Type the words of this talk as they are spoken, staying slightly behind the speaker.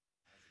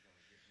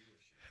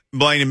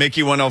Blaine and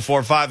Mickey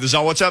 1045. The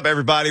Zone. What's up,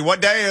 everybody? What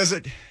day is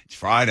it? It's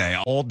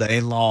Friday all day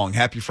long.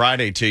 Happy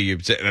Friday to you.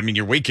 I mean,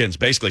 your weekend's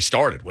basically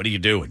started. What are you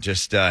doing?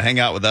 Just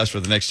hang out with us for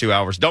the next 2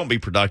 hours. Don't be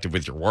productive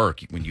with your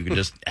work when you can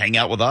just hang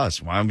out with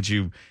us. Why would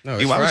you? No,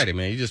 it's Friday,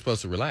 man. You're just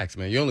supposed to relax,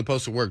 man. You're only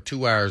supposed to work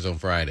 2 hours on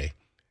Friday.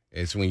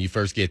 It's when you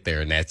first get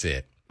there, and that's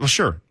it. Well,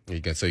 sure. So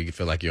you can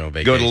feel like you're on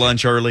vacation. Go to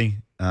lunch early,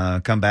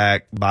 come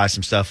back, buy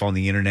some stuff on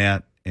the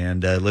internet,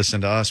 and listen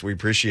to us. We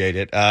appreciate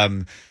it.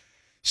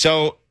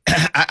 So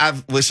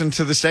I've listened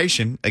to the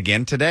station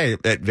again today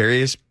at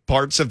various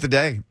parts of the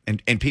day,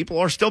 and people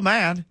are still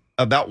mad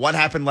about what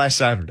happened last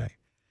Saturday.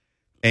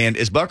 And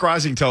as Buck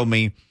Reising told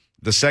me,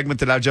 the segment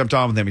that I jumped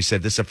on with him, he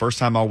said, this is the first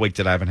time all week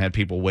that I haven't had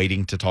people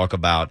waiting to talk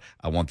about,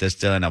 I want this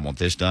done, I want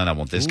this done, I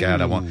want this guy,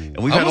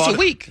 and we've almost a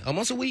week.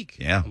 Almost a week.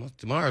 Yeah.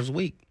 Tomorrow's a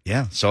week.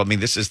 Yeah. So, I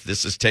mean, this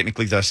is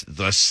technically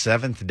the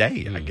seventh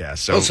day, I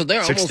guess. So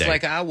they're almost day.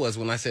 Like I was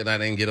when I said I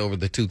didn't get over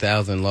the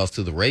 2000 loss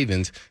to the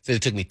Ravens. Said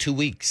it took me 2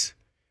 weeks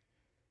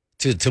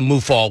to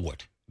move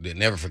forward. They're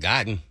never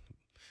forgotten.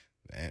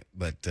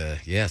 But,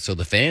 so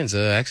the fans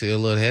are actually a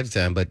little ahead of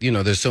time. But,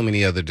 there's so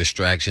many other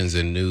distractions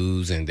and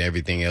news and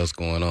everything else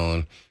going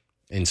on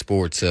in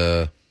sports.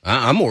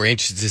 I'm more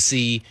interested to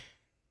see,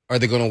 are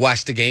they going to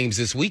watch the games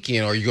this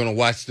weekend? Or are you going to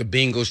watch the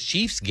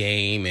Bengals-Chiefs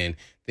game and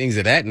things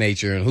of that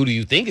nature? And who do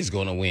you think is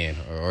going to win?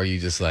 Or are you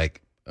just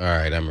like, all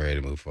right, I'm ready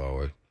to move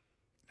forward?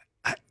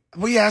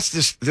 We asked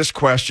this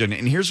question,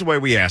 and here's the way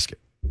we ask it.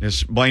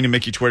 This Blaine and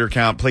Mickey Twitter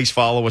account. Please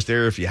follow us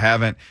there if you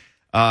haven't.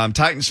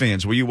 Titans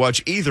fans, will you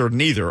watch either,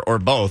 neither, or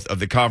both of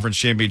the conference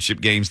championship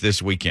games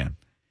this weekend?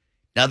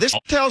 Now, this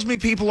tells me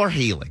people are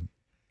healing.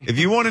 If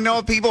you want to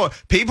know, people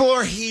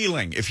are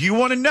healing. If you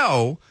want to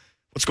know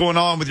what's going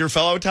on with your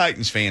fellow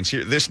Titans fans,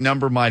 here, this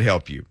number might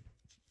help you.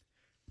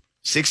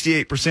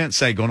 68%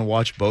 say going to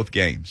watch both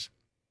games.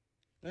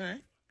 All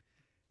right.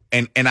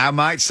 And I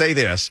might say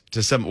this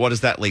to some, what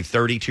does that leave?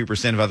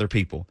 32% of other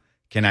people.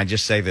 Can I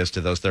just say this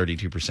to those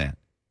 32%?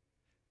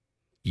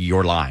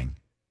 You're lying.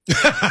 What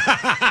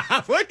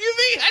do you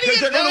mean? How do you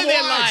get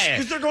they're lying?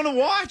 Because they're going to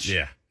watch.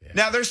 Yeah.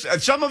 Now, there's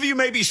some of you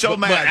may be so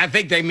mad. But I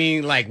think they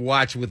mean like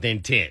watch with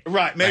intent.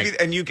 Right. Maybe.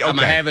 Like, and you. Okay. I'm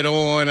going to have it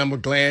on. I'm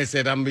going to glance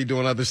at it. I'm going to be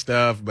doing other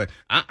stuff. But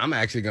I'm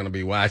actually going to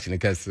be watching it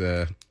because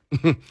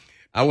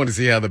I want to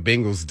see how the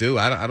Bengals do.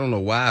 I don't know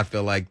why I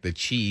feel like the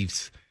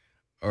Chiefs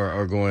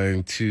are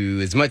going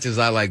to, as much as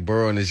I like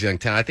Burrow in this young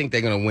town, I think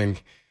they're going to win.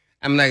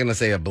 I'm not going to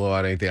say a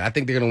blowout or anything. I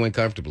think they're going to win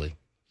comfortably.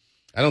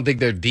 I don't think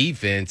their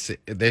defense,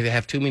 they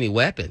have too many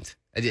weapons.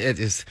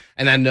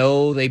 And I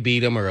know they beat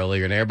them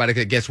earlier, and everybody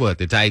could, guess what?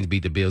 The Titans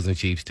beat the Bills and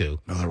Chiefs, too.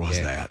 Oh, there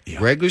was that. Yeah.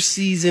 Regular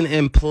season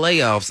and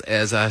playoffs,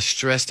 as I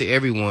stress to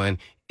everyone,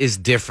 is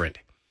different.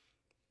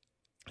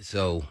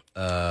 So,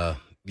 I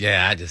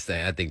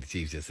think the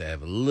Chiefs just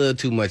have a little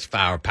too much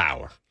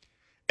firepower.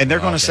 And they're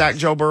going to sack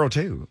Joe Burrow,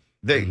 too.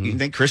 You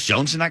think Chris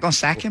Jones is not going to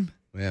sack him?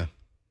 Yeah.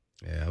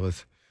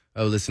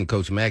 I was listening to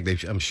Coach Mack.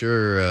 I'm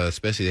sure,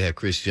 especially they have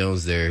Chris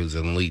Jones there, who's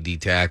an elite D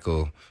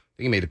tackle. I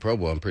think he made the Pro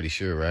Bowl, I'm pretty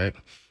sure, right?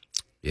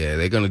 Yeah,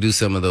 they're going to do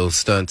some of those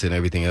stunts and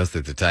everything else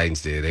that the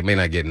Titans did. They may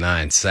not get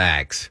 9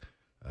 sacks,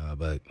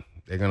 but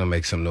they're going to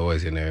make some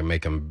noise in there and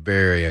make them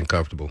very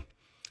uncomfortable.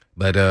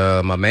 But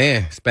my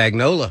man,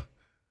 Spagnuolo,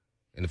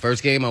 in the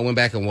first game, I went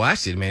back and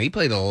watched it, man. He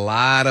played a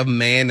lot of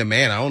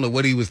man-to-man. I don't know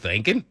what he was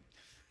thinking.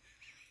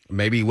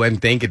 Maybe he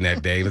wasn't thinking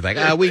that day. He was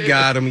like, we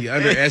got him. He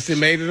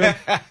underestimated him.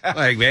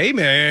 Like, hey,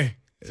 man.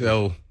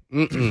 So,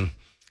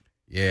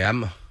 yeah,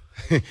 I'm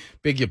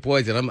pick your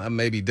poison. I'm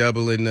maybe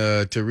doubling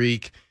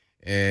Tariq.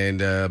 And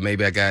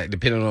maybe I got,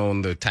 depending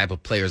on the type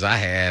of players I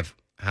have,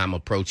 how I'm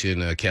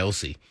approaching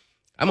Kelsey.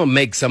 I'm going to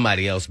make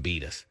somebody else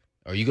beat us.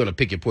 Or you're going to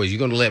pick your poison. You're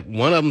going to let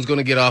one of them's going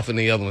to get off and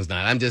the other one's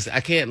not.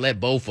 I can't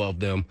let both of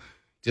them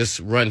just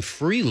run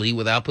freely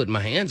without putting my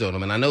hands on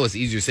them. And I know it's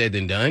easier said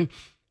than done.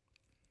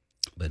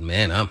 But,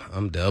 man,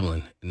 I'm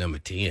doubling number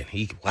 10.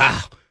 Wow.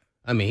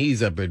 I mean,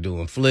 he's up there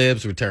doing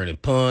flips, returning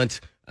punts.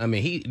 I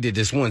mean, he did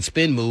this one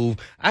spin move.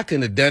 I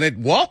couldn't have done it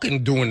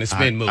walking doing the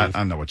spin move.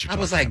 I know what you're talking about.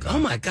 I was like, oh,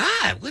 my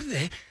God. What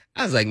the?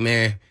 I was like,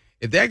 man,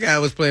 if that guy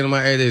was playing on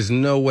my area, there's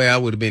no way I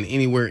would have been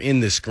anywhere in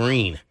the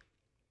screen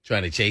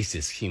trying to chase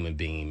this human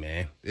being,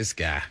 man. This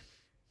guy.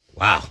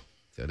 Wow.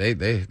 So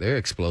they're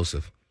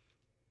explosive.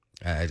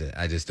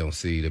 I just don't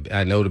see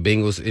I know the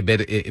Bengals,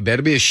 it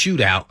better be a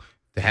shootout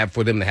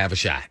for them to have a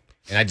shot.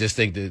 And I just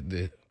think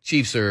the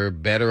Chiefs are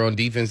better on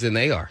defense than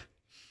they are.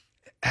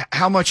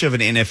 How much of an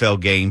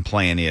NFL game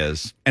plan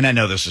is, and I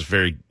know this is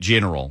very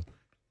general,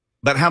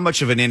 but how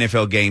much of an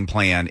NFL game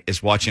plan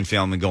is watching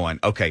film and going,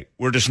 okay,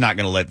 we're just not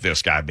going to let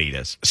this guy beat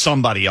us.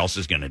 Somebody else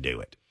is going to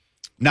do it.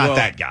 Not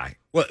that guy.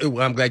 Well,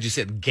 I'm glad you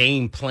said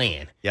game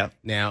plan. Yep.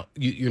 Now,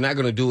 you're not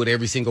going to do it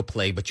every single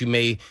play, but you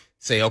may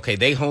say, okay,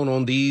 they hone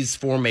on these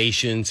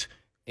formations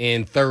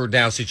in third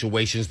down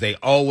situations. They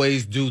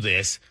always do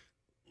this.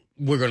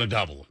 We're going to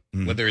double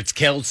them, whether it's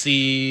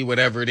Kelsey,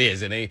 whatever it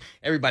is. And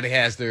everybody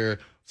has their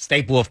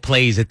staple of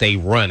plays that they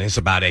run. It's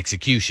about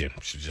execution,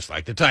 just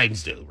like the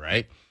Titans do,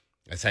 right?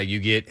 That's how you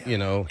get,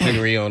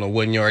 Henry on a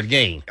 1 yard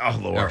gain. Oh,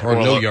 Lord. Or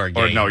no yard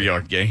gain. Or no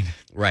yard gain.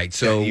 Right.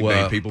 So you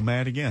made people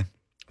mad again.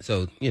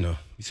 So,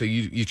 so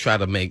you try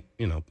to make,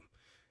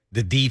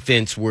 the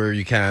defense where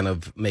you kind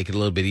of make it a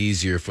little bit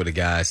easier for the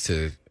guys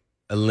to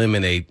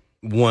eliminate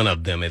one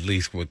of them, at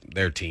least with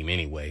their team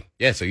anyway.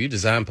 Yeah, so you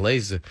design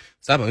plays to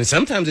stop them. And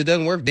sometimes it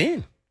doesn't work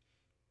then,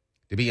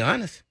 to be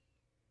honest.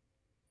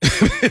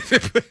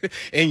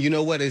 And you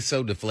know what? It's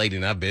so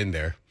deflating. I've been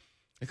there.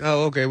 Like,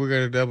 oh, okay, we're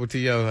going to double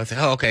TO. I said,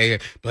 oh, okay,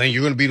 but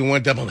you're going to be the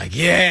one double. I'm like,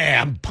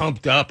 yeah, I'm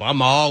pumped up.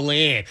 I'm all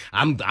in.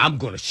 I'm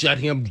going to shut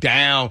him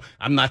down.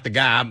 I'm not the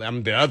guy.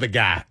 I'm the other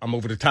guy. I'm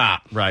over the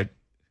top. Right.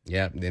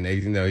 Yeah. Then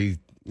they, he's,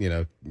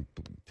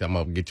 tell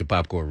him, get your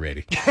popcorn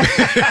ready. Then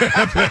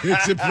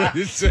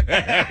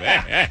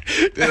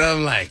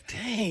I'm like,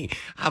 dang,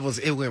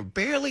 it went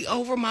barely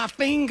over my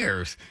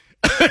fingers.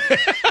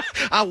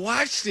 I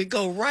watched it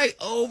go right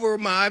over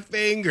my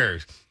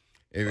fingers.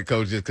 And the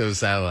coach just goes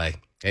aside like,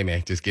 hey,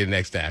 man, just get it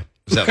next time.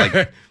 Is that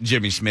like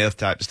Jimmy Smith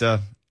type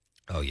stuff?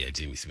 Oh, yeah,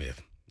 Jimmy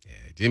Smith. Yeah,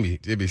 Jimmy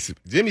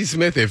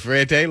Smith and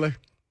Fred Taylor,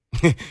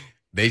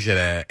 they should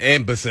have,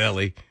 and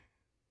Baselli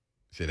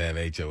should have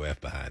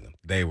HOF behind them.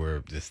 They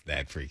were just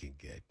that freaking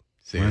good.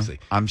 Seriously.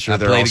 Well, I'm sure I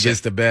played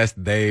against the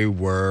best. They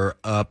were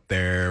up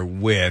there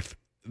with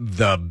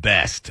the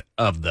best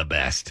of the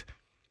best.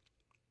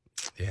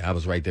 Yeah, I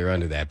was right there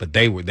under that. But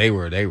they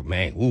were,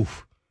 man,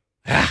 oof.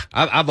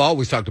 I've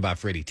always talked about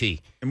Freddie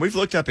T. And we've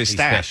looked up his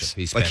stats. Special.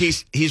 He's special.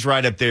 Like he's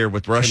right up there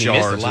with rush he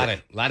yards. missed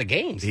a lot of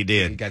games. He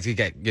did. Because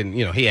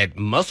he had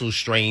muscle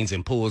strains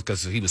and pulls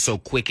because he was so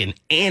quick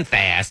and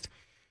fast.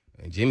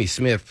 And Jimmy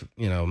Smith,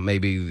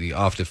 maybe the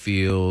off the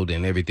field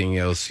and everything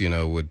else,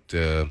 with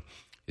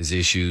his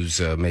issues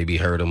maybe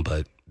hurt him,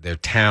 but their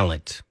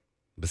talent.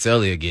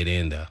 Baselli will get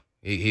in though.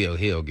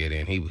 He'll get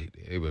in.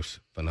 He was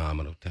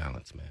phenomenal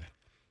talents, man.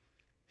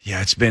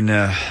 Yeah, it's been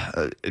a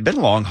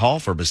long haul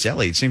for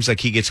Baselli. It seems like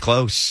he gets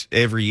close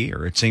every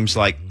year. It seems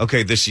like,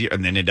 okay, this year,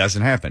 and then it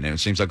doesn't happen. And it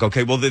seems like,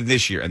 okay, well, then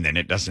this year, and then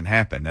it doesn't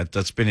happen.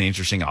 That's been an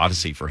interesting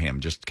odyssey for him,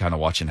 just kind of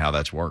watching how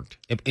that's worked.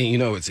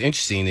 And what's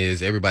interesting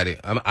is everybody,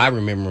 I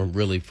remember him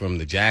really from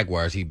the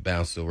Jaguars. He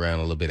bounced around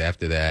a little bit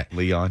after that.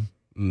 Leon.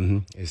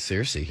 Mm-hmm.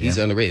 Seriously, he's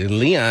underrated. And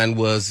Leon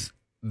was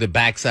the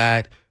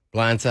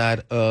blind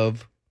side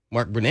of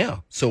Mark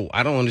Brunell. So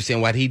I don't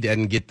understand why he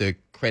doesn't get the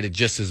credit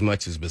just as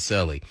much as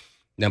Baselli.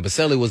 Now,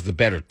 Baselli was the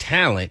better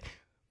talent,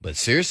 but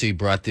seriously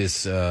brought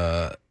this,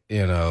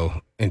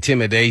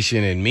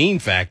 intimidation and mean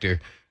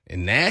factor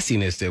and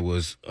nastiness that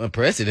was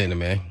unprecedented,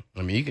 man.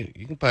 I mean,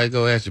 you can probably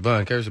go ask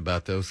Javon Curse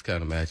about those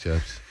kind of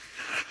matchups.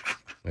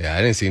 Yeah,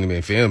 I didn't see him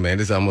in film, man.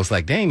 It's almost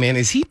like, dang, man,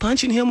 is he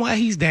punching him while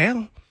he's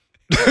down?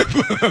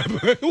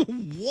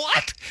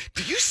 What?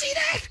 Do you see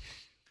that?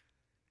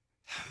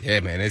 Yeah,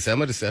 man, it's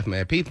some of the stuff,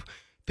 man.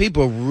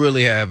 People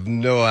really have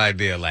no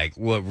idea, like,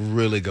 what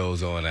really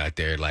goes on out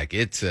there. Like,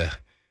 it's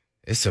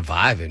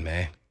surviving,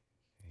 man.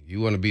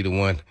 You want to be the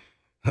one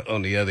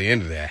on the other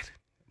end of that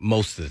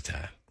most of the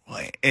time.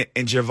 Well,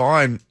 and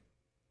Javon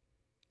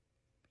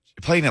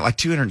playing at like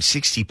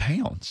 260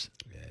 pounds.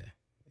 Yeah,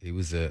 he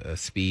was a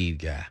speed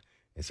guy.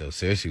 And so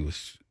Cersei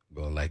was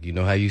going like, you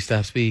know how you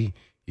stop speed?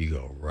 You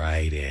go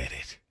right at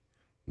it.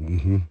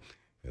 Mm-hmm.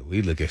 And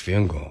we look at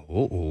film going,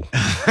 oh,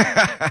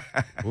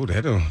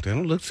 that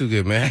don't look too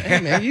good, man.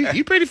 Hey, man,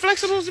 you pretty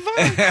flexible,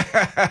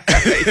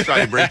 Javon. He's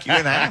trying to break you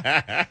in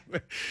half.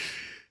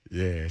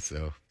 Yeah,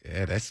 so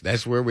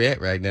that's where we're at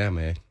right now,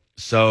 man.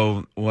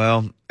 So,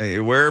 well,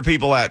 where are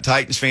people at?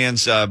 Titans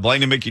fans,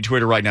 Blaine and Mickey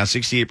Twitter right now,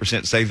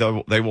 68% say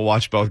they will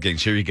watch both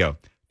games. Here you go.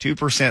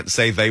 2%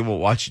 say they will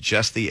watch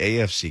just the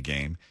AFC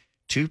game.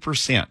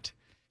 2%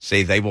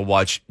 say they will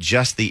watch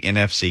just the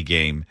NFC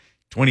game.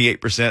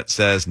 28%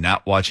 says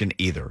not watching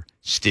either.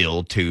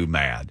 Still too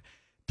mad.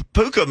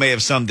 Puka may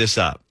have summed this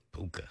up.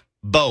 Puka.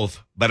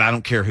 Both, but I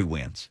don't care who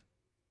wins.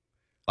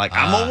 Like,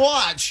 I'm going to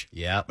watch,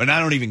 but I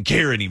don't even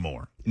care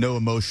anymore. No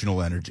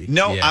emotional energy.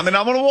 No, yeah. I mean,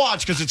 I'm going to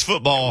watch because it's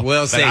football.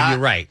 Well said, you're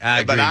right. I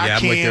agree.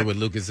 I'm with there with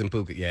Lucas and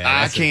Puka. Yeah,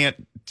 I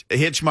can't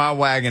hitch my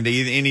wagon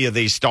to any of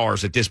these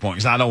stars at this point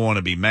because I don't want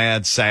to be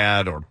mad,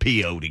 sad, or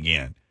PO'd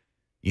again.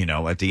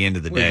 At the end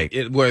of the day.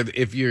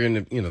 If you're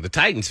in the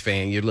Titans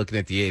fan, you're looking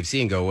at the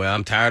AFC and go, well,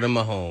 I'm tired of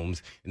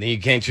Mahomes. And then you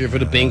can't cheer for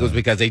the Bengals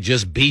because they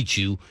just beat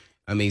you.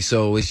 I mean,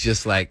 so it's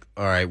just like,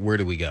 all right, where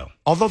do we go?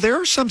 Although there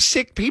are some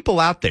sick people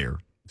out there.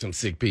 Some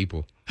sick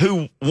people.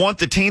 Who want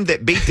the team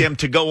that beat them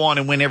to go on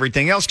and win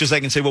everything else because they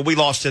can say, well, we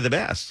lost to the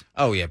best.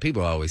 Oh, yeah,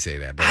 people always say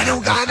that. But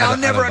I'll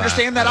never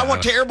understand that. I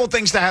want terrible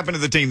things to happen to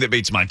the team that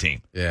beats my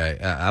team.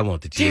 Yeah, I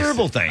want the Chiefs.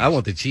 Terrible things. I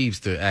want the Chiefs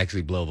to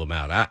actually blow them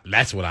out.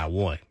 That's what I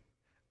want.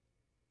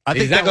 I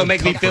think it's not going to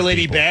make me feel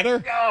any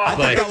better. I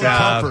think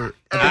that would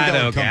comfort.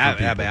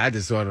 I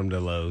just want them to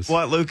lose.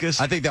 What, Lucas?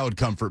 I think that would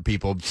comfort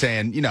people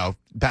saying,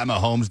 Pat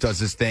Mahomes does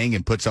his thing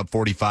and puts up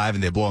 45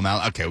 and they blow him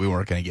out. Okay, we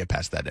weren't going to get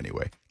past that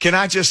anyway. Can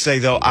I just say,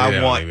 though,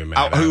 I want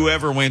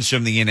whoever wins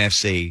from the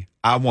NFC,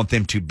 I want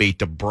them to beat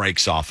the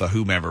brakes off of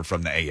whomever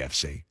from the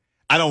AFC.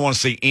 I don't want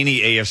to see any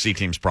AFC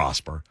teams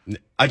prosper.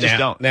 I just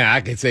don't. Now, I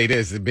can say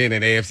this, being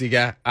an AFC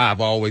guy, I've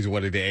always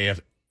wanted the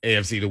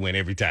AFC to win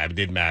every time. It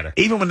didn't matter.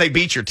 Even when they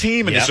beat your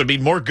team and this would be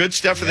more good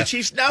stuff for the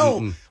Chiefs.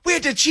 No, we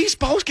had the Chiefs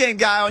postgame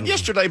guy on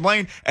yesterday,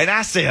 Blaine, and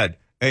I said,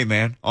 hey,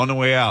 man, on the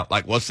way out,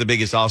 like, what's the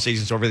biggest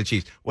all-season story for the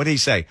Chiefs? What did he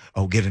say?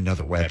 Oh, get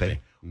another weapon.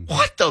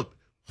 What the?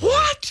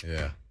 What?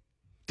 Yeah.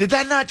 Did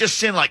that not just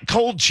send, like,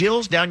 cold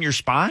chills down your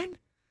spine?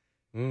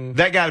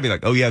 That got to be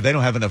like, oh, yeah, they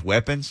don't have enough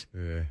weapons.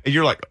 Yeah. And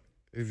you're like,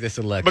 it's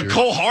a luxury. but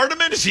Cole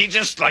Hardeman, is he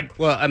just like,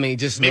 well, I mean,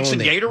 just mixing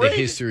knowing Gatorade? The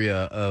history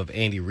of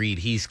Andy Reid,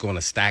 he's going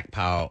to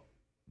stockpile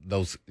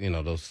those,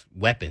 those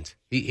weapons.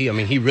 He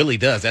really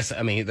does.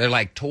 They're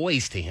like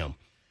toys to him.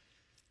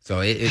 So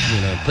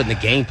putting the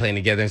game plan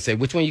together and say,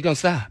 which one you going to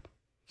stop?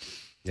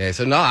 Yeah,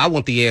 so no, I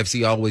want the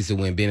AFC always to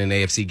win. Being an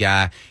AFC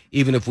guy,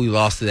 even if we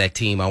lost to that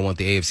team, I want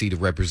the AFC to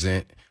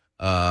represent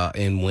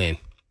and win.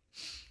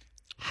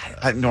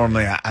 I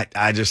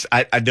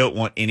don't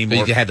want any more.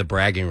 You can have the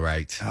bragging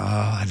rights.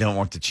 I don't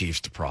want the Chiefs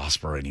to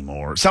prosper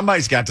anymore.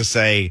 Somebody's got to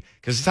say,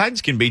 because the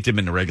Titans can beat them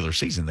in the regular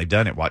season. They've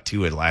done it,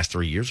 2 of the last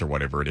 3 years or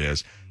whatever it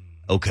is.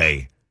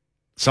 Okay,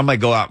 somebody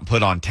go out and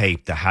put on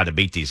tape how to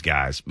beat these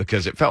guys,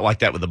 because it felt like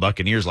that with the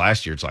Buccaneers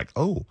last year. It's like,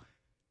 oh,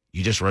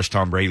 you just rushed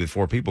Tom Brady with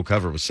 4 people,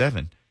 cover with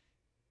 7.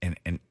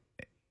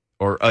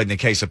 Or in the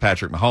case of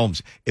Patrick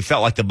Mahomes, it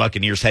felt like the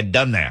Buccaneers had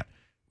done that.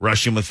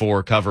 Rush him with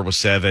 4, cover with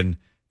 7.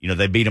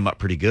 They beat him up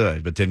pretty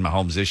good. But then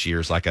Mahomes this year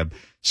is like a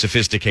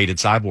sophisticated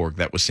cyborg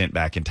that was sent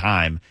back in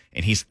time,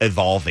 and he's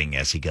evolving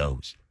as he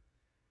goes.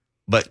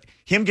 But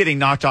him getting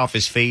knocked off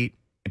his feet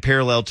and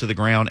parallel to the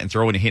ground and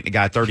throwing and hitting a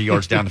guy 30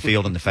 yards down the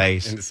field in the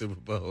face. In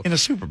the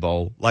Super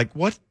Bowl. Like,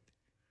 what?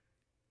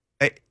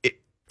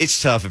 It's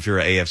tough if you're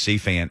an AFC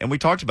fan. And we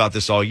talked about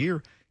this all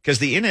year because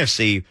the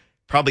NFC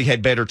probably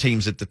had better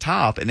teams at the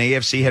top, and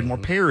AFC had more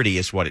parity,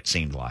 is what it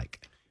seemed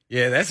like.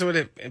 Yeah, that's what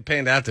it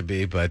panned out to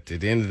be. But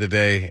at the end of the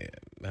day,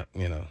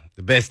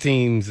 the best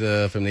teams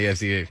from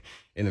the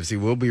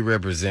NFC will be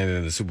represented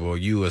in the Super Bowl.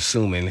 You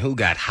assuming who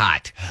got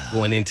hot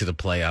going into the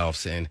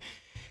playoffs and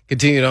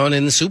continued on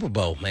in the Super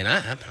Bowl. Man,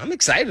 I'm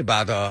excited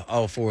about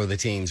all 4 of the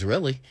teams,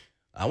 really.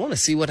 I want to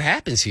see what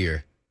happens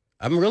here.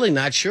 I'm really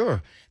not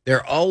sure. There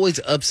are always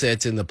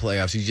upsets in the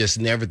playoffs. You just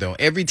never know.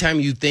 Every time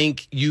you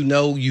think you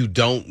know, you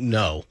don't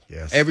know.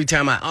 Yes. Every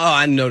time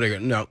I know they're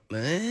going to, no,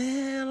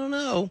 I don't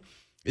know.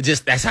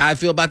 That's how I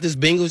feel about this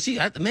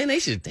Bengals. Man, they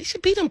should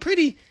beat them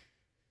pretty.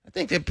 I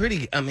think they're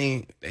pretty. I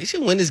mean, they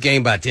should win this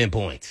game by 10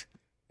 points.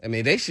 I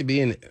mean, they should be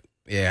in.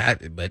 Yeah,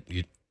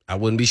 I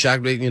wouldn't be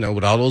shocked.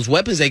 With all those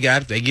weapons they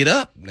got, if they get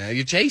up, now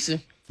you're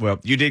chasing. Well,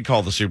 you did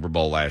call the Super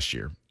Bowl last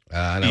year.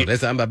 I know.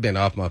 I've been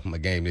off my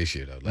game this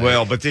year, though.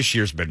 Well, but this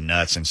year's been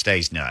nuts and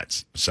stays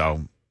nuts.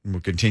 So we'll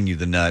continue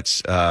the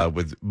nuts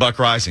with Buck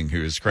Reising,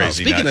 who is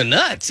crazy. Speaking of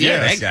nuts,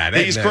 yes, that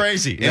guy. He's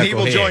crazy. And he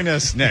will join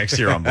us next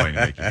here on Blaine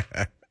and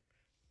Mickey.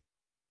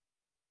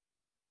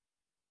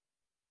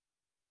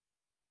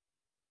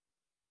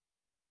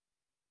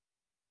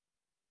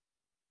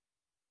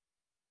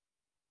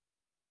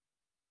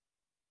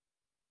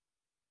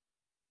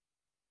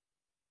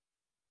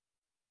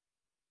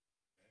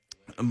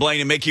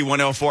 Blaine and Mickey,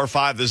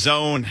 104.5 The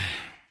Zone.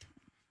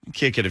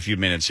 Kick it a few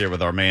minutes here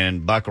with our man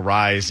Buck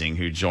Reising,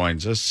 who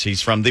joins us.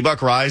 He's from the Buck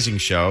Reising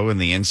Show and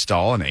the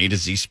Install and A to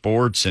Z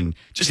Sports and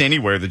just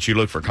anywhere that you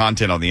look for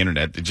content on the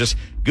internet. Just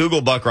Google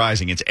Buck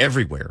Reising. It's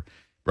everywhere.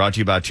 Brought to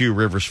you by Two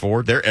Rivers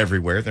Ford. They're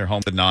everywhere. They're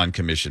home to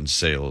non-commissioned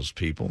sales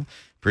people.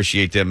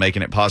 Appreciate them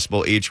making it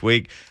possible each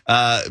week.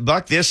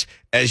 Buck,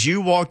 as you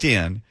walked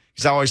in,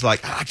 because I always I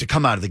like to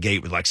come out of the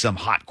gate with some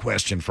hot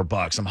question for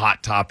Buck, some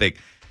hot topic.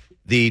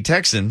 The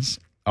Texans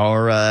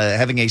are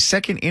having a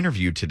second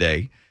interview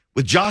today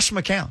with Josh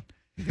McCown,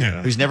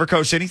 who's never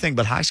coached anything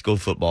but high school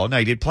football. Now,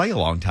 he did play a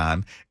long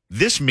time.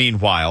 This,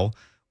 meanwhile,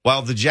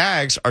 while the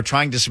Jags are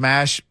trying to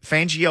smash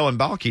Fangio and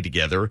Balky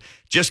together,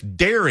 just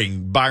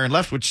daring Byron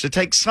Leftwich to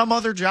take some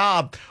other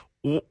job.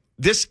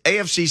 This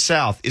AFC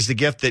South is the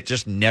gift that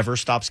just never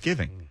stops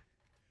giving.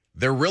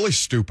 They're really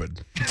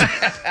stupid.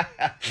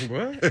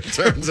 What? It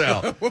turns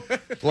out.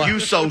 You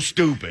so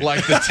stupid.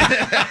 Like the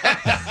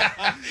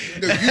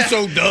you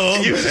so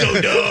dumb. You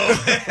so dumb.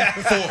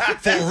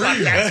 For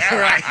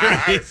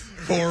real.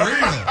 For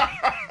real.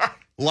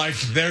 Like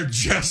they're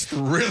just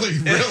really,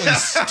 really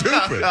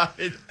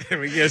stupid.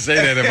 We can't say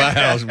that in my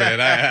house, man.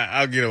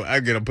 I'll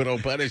get him put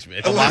on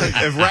punishment.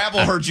 If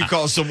Rabel heard you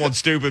call someone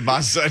stupid, my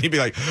son, he'd be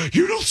like,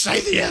 "You don't say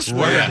the S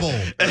word." Rabel.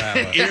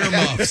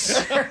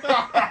 Earmuffs.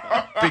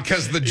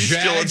 Because the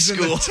Jags and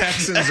the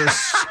Texans are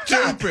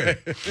stupid.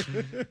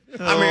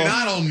 I mean,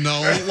 I don't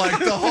know. Like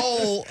the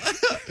whole.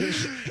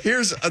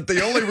 Here's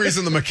the only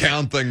reason the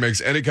McCown thing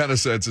makes any kind of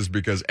sense is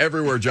because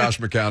everywhere Josh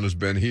McCown has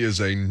been, he is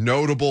a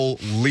notable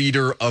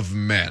leader of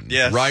men.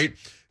 Yes. Right?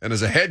 And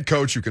as a head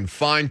coach, you can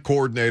find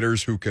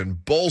coordinators who can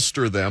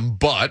bolster them.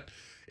 But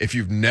if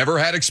you've never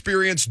had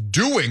experience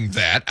doing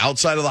that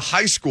outside of the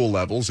high school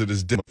levels, it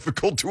is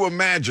difficult to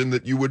imagine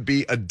that you would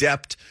be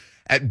adept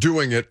at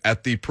doing it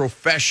at the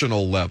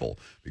professional level,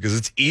 because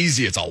it's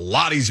easy. It's a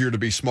lot easier to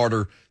be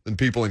smarter than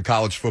people in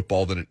college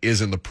football than it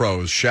is in the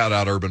pros. Shout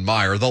out Urban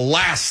Meyer, the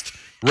last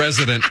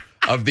resident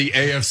of the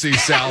AFC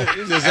South.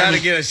 Just had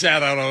to get a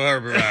shout out on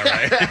Urban Meyer,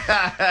 right?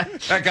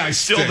 That guy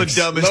Still the stinks.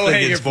 dumbest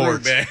thing in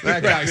sports. Man.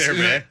 That guy, there,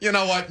 man. you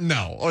know what?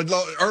 No,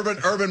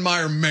 Urban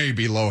Meyer may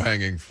be low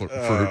hanging fruit,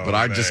 but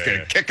I'm just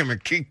gonna kick him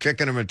and keep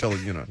kicking him until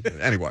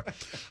Anyway,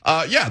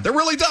 yeah, they're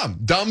really dumb.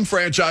 Dumb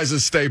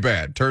franchises stay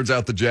bad. Turns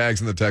out the Jags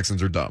and the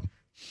Texans are dumb.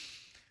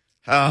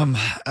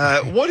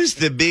 What is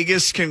the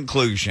biggest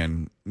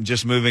conclusion?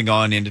 Just moving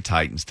on into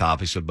Titans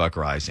topics with Buck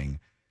Reising.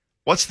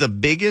 What's the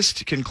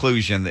biggest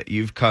conclusion that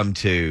you've come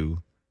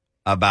to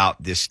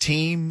about this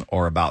team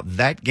or about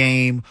that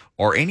game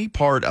or any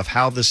part of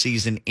how the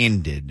season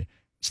ended?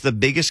 It's the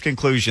biggest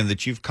conclusion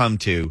that you've come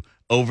to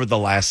over the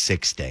last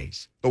 6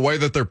 days. The way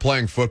that they're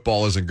playing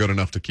football isn't good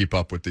enough to keep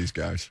up with these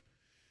guys.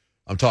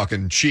 I'm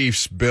talking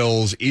Chiefs,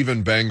 Bills,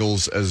 even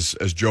Bengals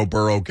as Joe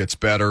Burrow gets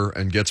better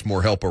and gets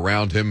more help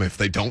around him. If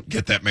they don't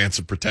get that man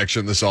some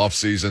protection this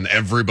offseason,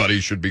 everybody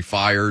should be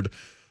fired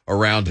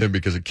around him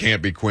because it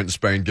can't be Quentin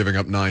Spain giving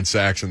up 9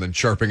 sacks and then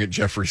chirping at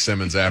Jeffrey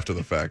Simmons after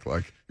the fact.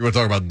 Like, you want to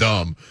talk about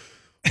dumb.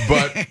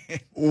 But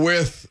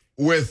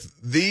with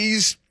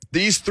these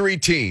 3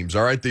 teams,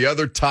 all right, the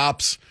other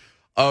tops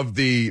of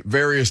the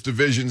various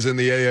divisions in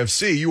the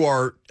AFC,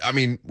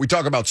 we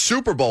talk about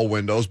Super Bowl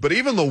windows, but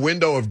even the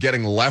window of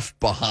getting left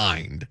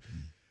behind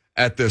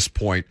at this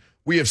point,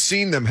 we have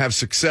seen them have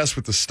success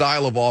with the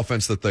style of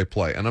offense that they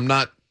play. And I'm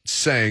not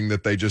saying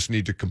that they just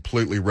need to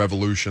completely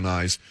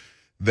revolutionize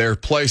their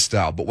play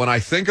style. But when I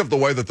think of the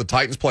way that the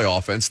Titans play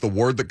offense, the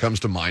word that comes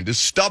to mind is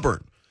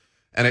stubborn.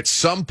 And at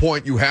some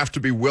point, you have to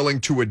be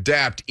willing to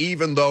adapt,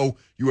 even though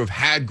you have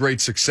had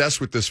great success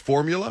with this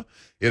formula.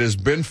 It has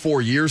been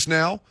 4 years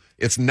now.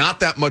 It's not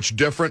that much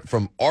different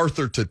from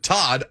Arthur to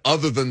Todd,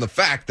 other than the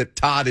fact that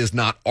Todd is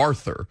not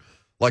Arthur.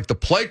 Like, the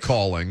play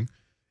calling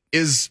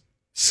is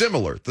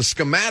similar. The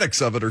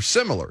schematics of it are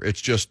similar. It's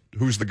just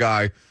who's the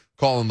guy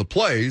calling the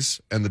plays,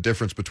 and the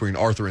difference between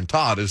Arthur and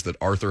Todd is that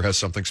Arthur has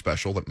something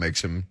special that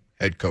makes him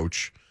head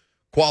coach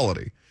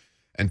quality,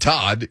 and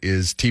Todd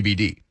is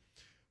TBD.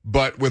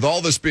 But with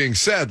all this being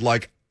said,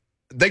 like,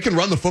 they can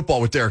run the football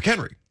with Derrick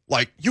Henry.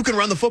 Like, you can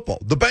run the football.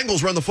 The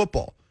Bengals run the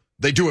football.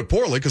 They do it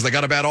poorly because they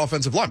got a bad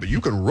offensive line, but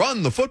you can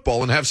run the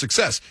football and have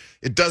success.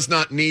 It does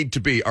not need to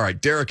be, all right,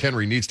 Derrick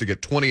Henry needs to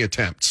get 20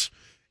 attempts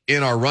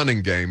in our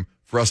running game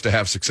for us to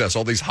have success.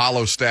 All these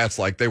hollow stats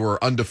like they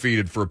were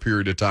undefeated for a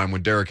period of time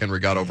when Derrick Henry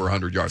got over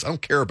 100 yards. I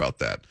don't care about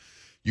that.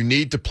 You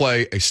need to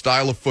play a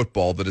style of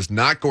football that is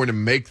not going to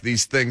make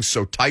these things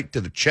so tight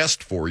to the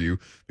chest for you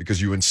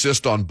because you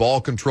insist on ball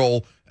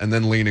control and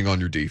then leaning on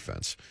your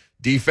defense.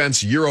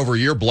 Defense, year over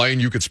year, Blaine,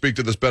 you could speak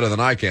to this better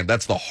than I can.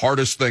 That's the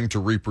hardest thing to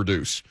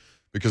reproduce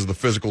because of the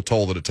physical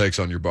toll that it takes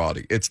on your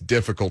body. It's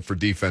difficult for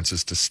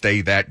defenses to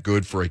stay that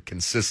good for a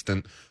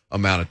consistent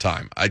amount of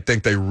time. I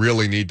think they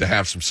really need to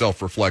have some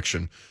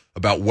self-reflection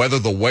about whether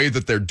the way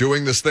that they're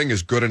doing this thing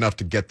is good enough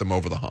to get them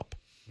over the hump.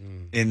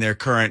 In their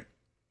current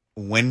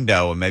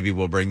window, and maybe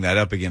we'll bring that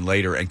up again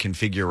later, and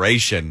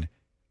configuration,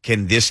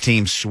 can this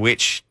team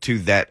switch to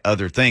that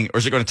other thing? Or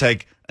is it going to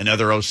take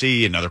another OC,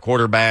 another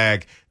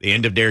quarterback, the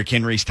end of Derrick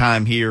Henry's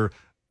time here?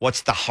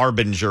 What's the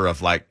harbinger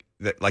of like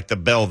the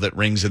bell that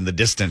rings in the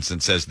distance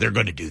and says they're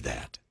going to do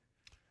that?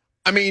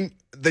 I mean,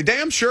 they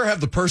damn sure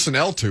have the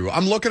personnel to.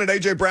 I'm looking at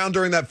A.J. Brown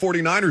during that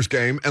 49ers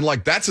game, and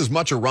like that's as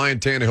much a Ryan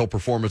Tannehill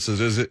performance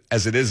as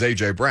it is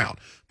A.J. Brown.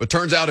 But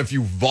turns out if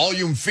you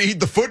volume feed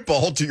the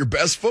football to your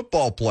best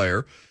football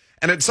player,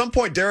 and at some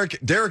point Derrick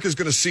is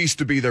going to cease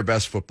to be their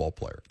best football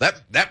player.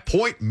 That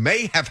point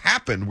may have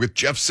happened with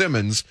Jeff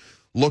Simmons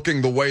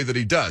looking the way that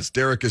he does.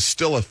 Derrick is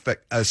still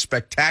a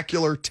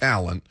spectacular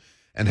talent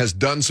and has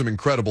done some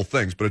incredible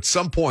things. But at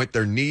some point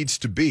there needs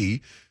to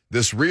be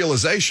this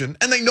realization,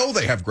 and they know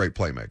they have great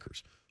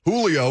playmakers.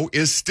 Julio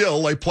is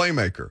still a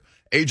playmaker.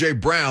 A.J.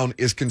 Brown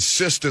is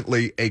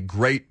consistently a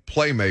great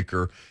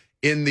playmaker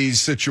in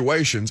these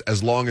situations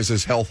as long as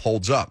his health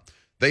holds up.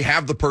 They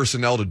have the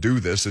personnel to do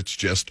this. It's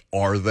just,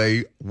 are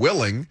they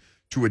willing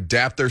to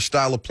adapt their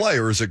style of play,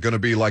 or is it going to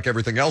be like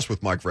everything else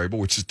with Mike Vrabel,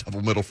 which is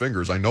double middle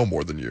fingers? I know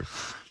more than you.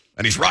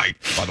 And he's right,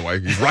 by the way.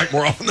 He's right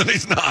more often than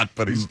he's not,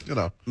 but he's,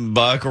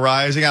 Buck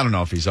Reising, I don't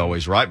know if he's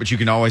always right, but you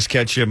can always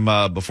catch him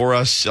before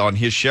us on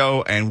his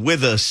show and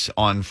with us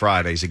on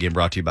Fridays. Again,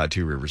 brought to you by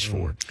Two Rivers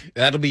Ford.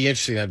 That'll be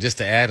interesting. Just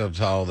to add on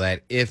to all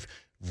that, if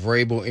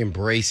Vrabel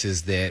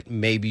embraces that,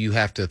 maybe you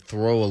have to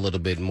throw a little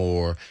bit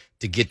more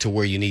to get to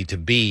where you need to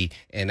be.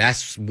 And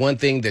that's one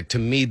thing that, to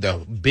me,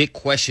 the big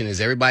question is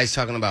everybody's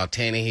talking about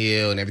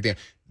Tannehill and everything.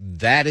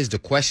 That is the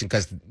question,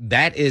 because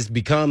that has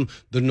become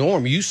the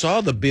norm. You saw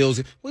the Bills.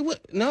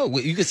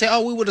 You could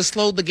say, we would have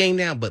slowed the game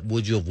down, but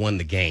would you have won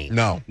the game?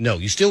 No.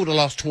 You still would have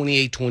lost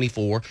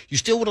 28-24. You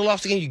still would have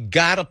lost the game. You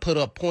got to put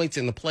up points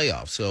in the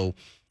playoffs. So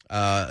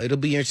It'll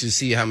be interesting to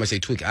see how much they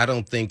tweak. I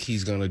don't think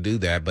he's going to do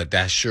that, but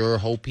I sure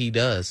hope he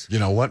does. You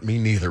know what? Me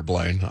neither,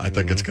 Blaine. I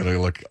think it's going to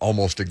look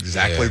almost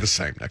exactly the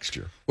same next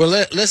year. Well,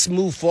 let's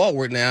move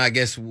forward now. I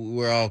guess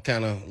we're all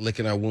kind of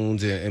licking our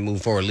wounds and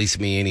move forward, at least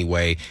me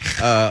anyway.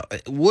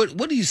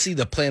 What do you see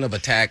the plan of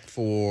attack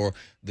for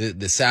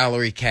the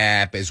salary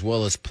cap as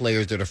well as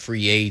players that are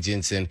free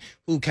agents and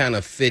who kind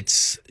of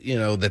fits,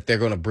 that they're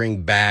going to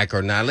bring back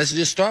or not? Let's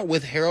just start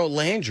with Harold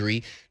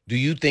Landry. Do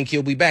you think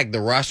he'll be back?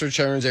 The roster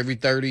churns every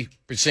 30%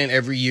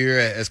 every year,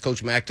 as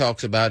Coach Mack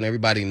talks about, and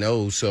everybody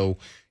knows. So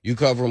you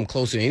cover him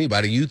closer than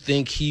anybody. You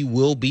think he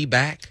will be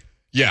back?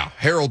 Yeah,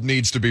 Harold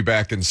needs to be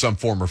back in some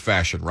form or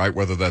fashion, right?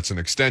 Whether that's an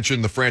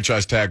extension, the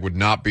franchise tag would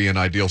not be an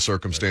ideal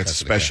circumstance,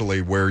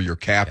 especially where your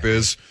cap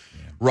is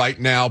right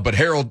now. But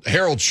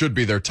Harold should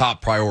be their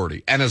top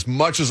priority. And as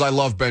much as I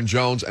love Ben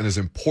Jones and as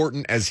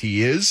important as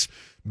he is,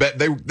 but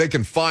they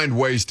can find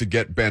ways to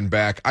get Ben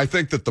back. I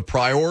think that the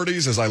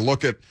priorities, as I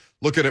look at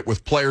it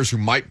with players who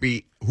might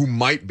be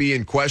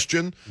in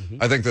question,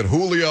 I think that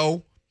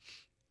Julio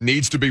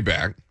needs to be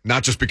back,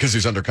 not just because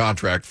he's under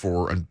contract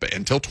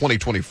until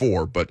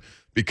 2024, but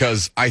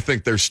because I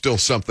think there's still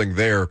something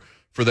there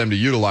for them to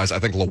utilize. I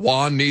think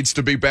Lawan needs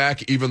to be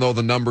back, even though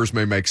the numbers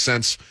may make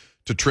sense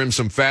to trim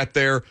some fat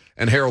there.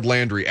 And Harold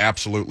Landry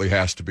absolutely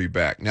has to be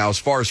back. Now, as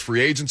far as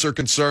free agents are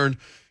concerned,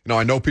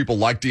 I know people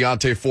like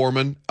Deontay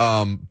Foreman,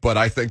 but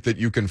I think that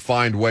you can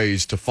find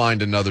ways to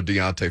find another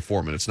Deontay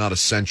Foreman. It's not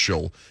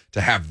essential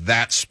to have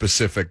that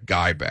specific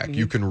guy back.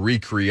 You can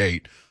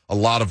recreate a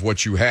lot of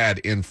what you had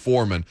in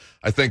Foreman.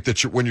 I think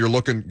that when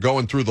you're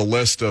going through the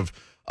list of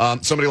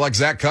somebody like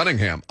Zach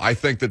Cunningham, I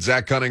think that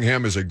Zach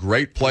Cunningham is a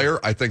great player.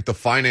 I think the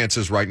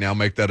finances right now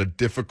make that a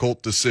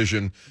difficult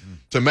decision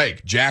to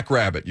make. Jack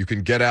Rabbit, you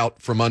can get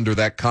out from under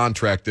that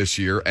contract this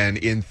year, and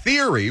in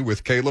theory,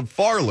 with Caleb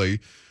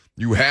Farley,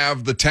 you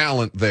have the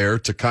talent there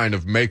to kind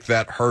of make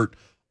that hurt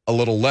a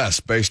little less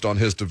based on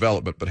his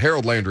development. But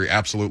Harold Landry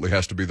absolutely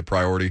has to be the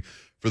priority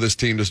for this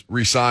team to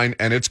re-sign,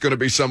 and it's going to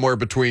be somewhere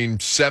between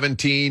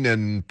 $17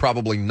 and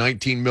probably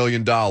 $19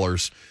 million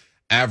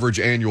average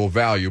annual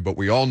value. But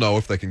we all know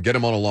if they can get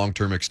him on a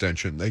long-term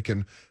extension, they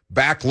can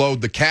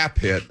backload the cap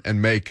hit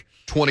and make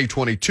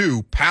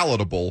 2022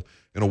 palatable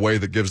in a way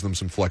that gives them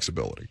some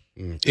flexibility.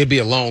 It'd be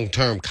a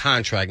long-term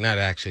contract, not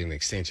actually an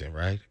extension,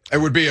 right? It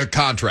would be a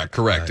contract,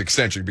 correct,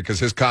 extension, because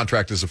his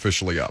contract is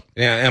officially up.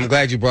 Yeah, I'm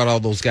glad you brought all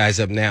those guys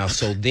up now.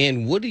 So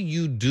then what do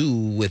you do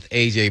with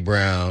A.J.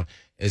 Brown,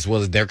 as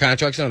well as their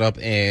contract's not up,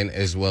 and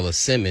as well as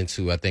Simmons,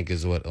 who I think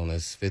is on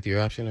his fifth-year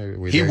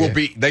option?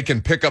 They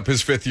can pick up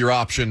his fifth-year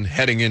option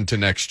heading into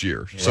next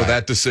year. Right. So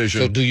that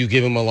decision. So do you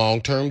give him a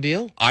long-term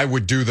deal? I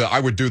would do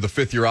the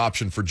fifth-year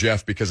option for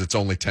Jeff because it's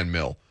only $10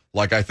 million.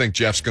 Like, I think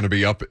Jeff's going to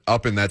be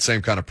up in that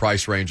same kind of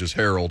price range as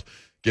Harold,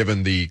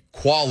 given the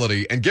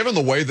quality and given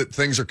the way that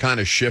things are kind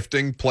of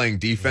shifting, playing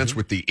defense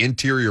with the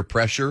interior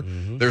pressure.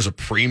 There's a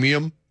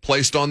premium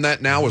placed on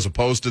that now as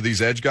opposed to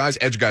these edge guys.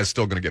 Edge guys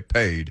still going to get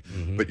paid,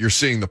 but you're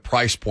seeing the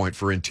price point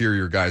for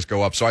interior guys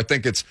go up. So I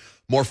think it's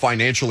more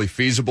financially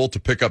feasible to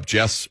pick up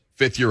Jeff's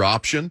fifth-year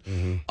option.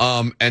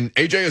 And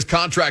AJ is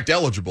contract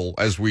eligible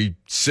as we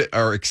sit,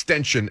 or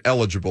extension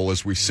eligible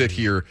as we sit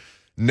here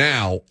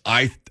now.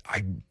 I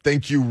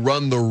think you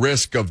run the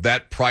risk of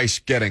that price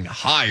getting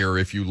higher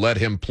if you let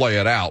him play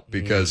it out,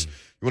 because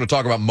you want to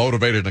talk about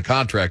motivated in a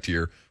contract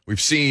year. We've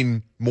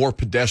seen more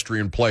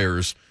pedestrian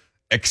players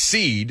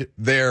exceed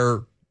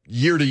their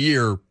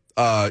year-to-year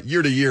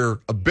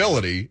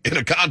ability in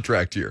a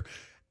contract year.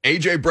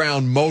 A.J.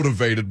 Brown,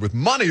 motivated with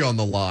money on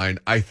the line,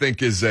 I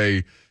think is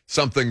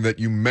something that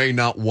you may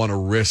not want to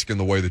risk in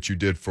the way that you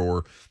did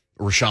for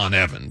Rashaan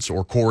Evans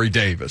or Corey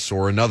Davis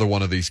or another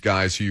one of these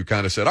guys who you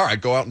kind of said, all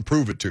right, go out and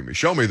prove it to me.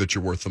 Show me that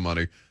you're worth the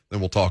money. Then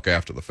we'll talk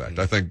after the fact.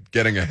 I think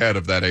getting ahead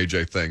of that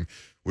AJ thing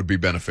would be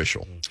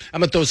beneficial.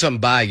 I'm going to throw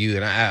something by you,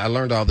 and I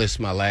learned all this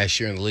my last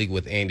year in the league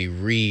with Andy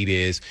Reid,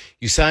 is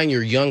you sign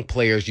your young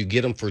players, you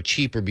get them for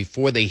cheaper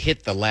before they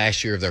hit the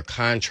last year of their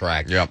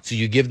contract. Yep. So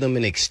you give them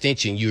an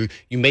extension. You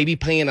may be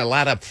paying a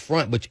lot up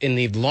front, but in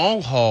the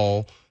long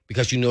haul,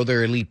 because you know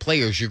they're elite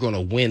players, you're going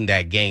to win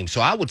that game. So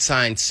I would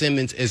sign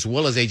Simmons as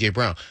well as A.J.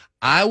 Brown.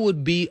 I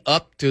would be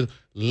up to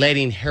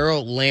letting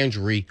Harold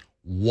Landry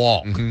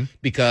walk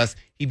because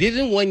he did it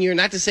in 1 year.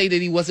 Not to say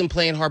that he wasn't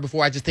playing hard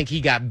before. I just think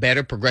he got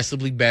better,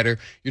 progressively better.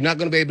 You're not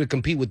going to be able to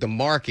compete with the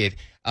market.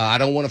 I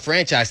don't want to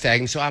franchise tag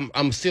him, so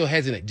I'm still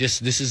hesitant.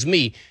 Just this is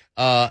me.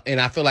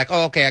 And I feel like,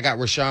 I got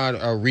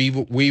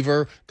Rashawn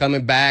Weaver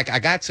coming back. I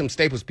got some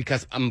staples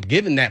because I'm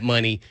giving that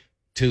money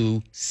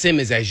to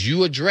Simmons. As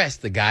you address,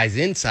 the guys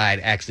inside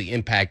actually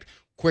impact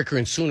quicker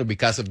and sooner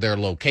because of their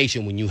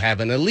location when you have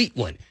an elite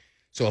one.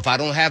 So if I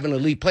don't have an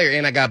elite player,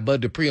 and I got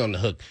Bud Dupree on the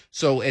hook.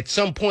 So at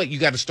some point, you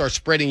got to start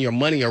spreading your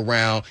money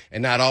around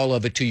and not all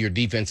of it to your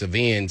defensive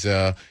ends.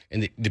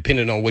 And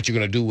depending on what you're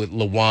going to do with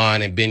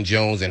Lawan and Ben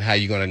Jones and how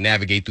you're going to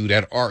navigate through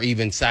that, or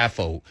even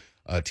Saffold.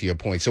 to your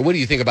point. So what do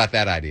you think about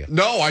that idea?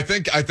 No, I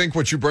think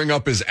what you bring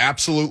up is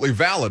absolutely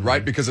valid,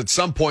 right? Because at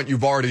some point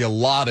you've already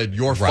allotted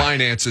your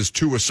finances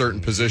to a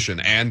certain position.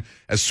 And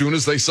as soon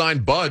as they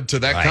signed Bud to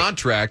that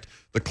contract,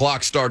 the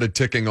clock started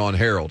ticking on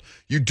Harold.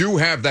 You do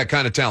have that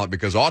kind of talent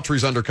because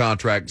Autry's under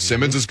contract.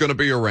 Simmons is going to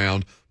be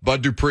around.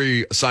 Bud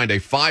Dupree signed a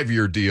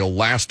 5-year deal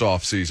last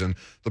offseason.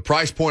 The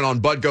price point on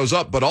Bud goes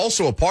up, but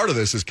also a part of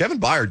this is Kevin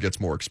Byard gets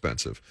more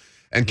expensive.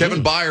 And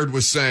Kevin Byard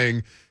was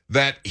saying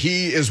that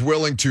he is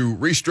willing to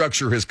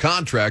restructure his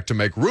contract to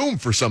make room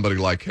for somebody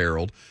like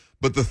Harold.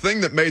 But the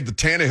thing that made the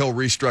Tannehill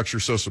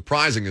restructure so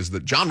surprising is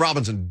that John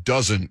Robinson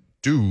doesn't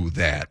do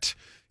that.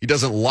 He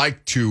doesn't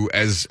like to,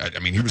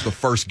 he was the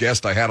first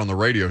guest I had on the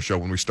radio show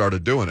when we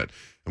started doing it.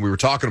 And we were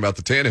talking about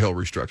the Tannehill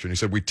restructure. And he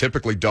said, we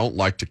typically don't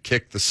like to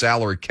kick the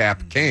salary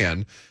cap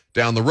can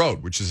down the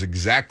road, which is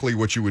exactly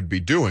what you would be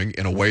doing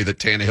in a way that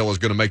Tannehill is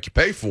going to make you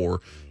pay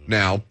for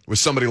now with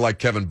somebody like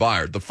Kevin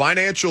Byard. The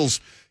financials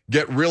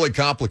get really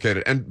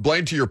complicated. And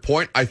Blaine, to your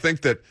point, I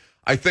think that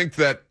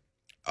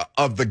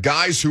of the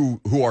guys who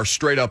are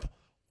straight up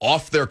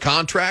off their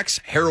contracts,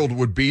 Harold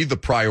would be the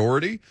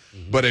priority.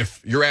 But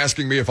if you're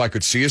asking me if I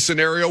could see a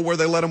scenario where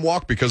they let him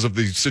walk because of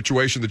the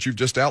situation that you've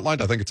just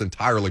outlined, I think it's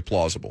entirely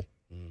plausible.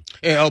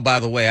 And, oh, by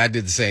the way, I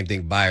did the same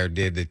thing Byard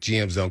did that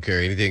GMs don't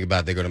care anything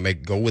about. They're going to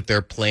go with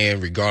their plan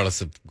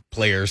regardless of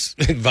players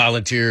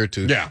volunteer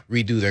to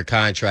redo their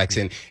contracts.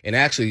 And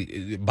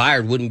actually,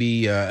 Byard wouldn't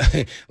be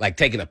like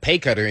taking a pay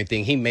cut or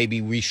anything. He may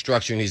be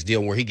restructuring his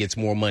deal where he gets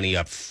more money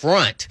up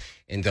front.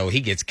 And though he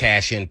gets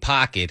cash in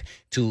pocket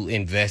to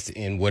invest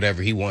in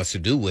whatever he wants to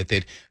do with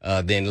it,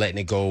 then letting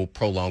it go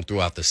prolonged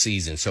throughout the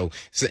season. So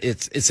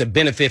it's a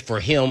benefit for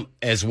him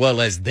as well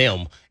as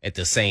them at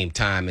the same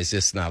time. It's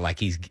just not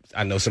like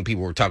I know some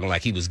people were talking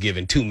like he was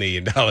giving $2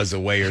 million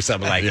away or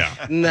something like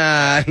that.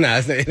 Nah,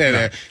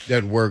 it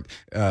doesn't work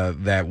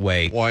that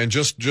way. Well, and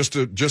just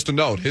a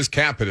note, his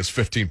cap hit is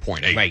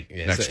 15.8 right,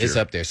 next year. It's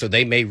up there. So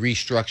they may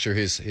restructure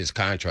his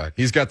contract.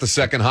 He's got the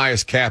second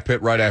highest cap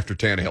hit right after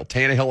Tannehill.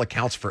 Tannehill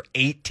accounts for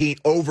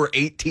over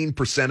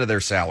 18% of their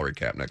salary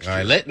cap next year.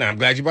 All right, now I'm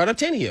glad you brought up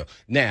Tannehill.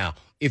 Now,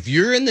 if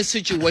you're in the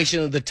situation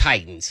of the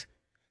Titans,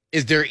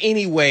 is there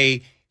any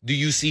way, do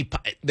you see,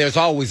 there's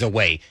always a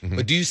way,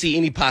 but do you see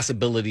any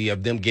possibility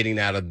of them getting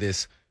out of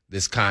this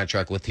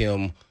contract with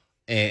him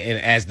and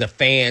as the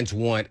fans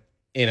want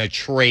in a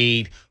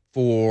trade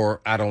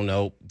for, I don't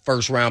know,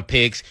 first round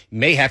picks,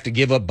 may have to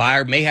give up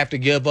Byard, may have to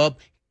give up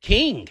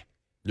King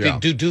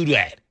to do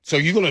that. So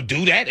you're going to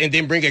do that and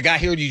then bring a guy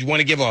here, do you want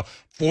to give a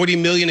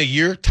 $40 million a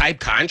year type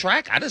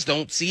contract? I just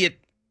don't see it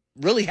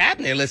really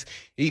happening unless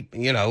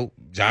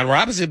John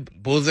Robinson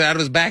pulls it out of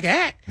his back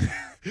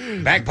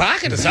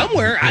pocket or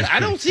somewhere. I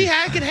don't see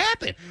how it could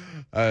happen.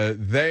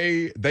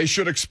 They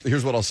should.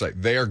 Here's what I'll say: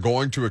 they are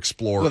going to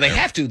explore. Well, they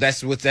have to.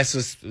 That's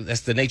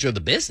the nature of the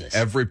business.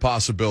 Every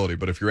possibility.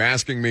 But if you're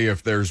asking me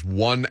if there's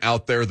one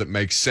out there that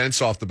makes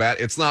sense off the bat,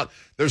 it's not.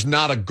 There's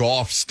not a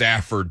Goff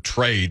Stafford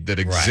trade that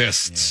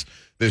exists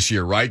this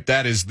year, right?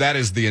 That is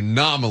the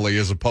anomaly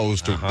as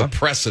opposed to the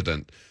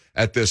precedent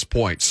at this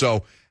point.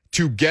 So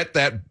to get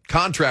that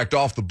contract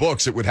off the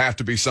books, it would have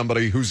to be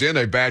somebody who's in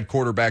a bad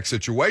quarterback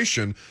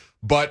situation,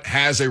 but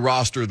has a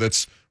roster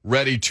that's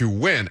ready to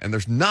win. And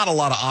there's not a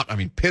lot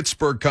of,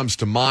 Pittsburgh comes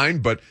to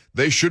mind, but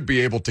they should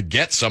be able to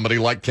get somebody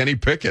like Kenny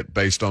Pickett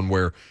based on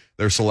where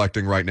they're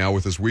selecting right now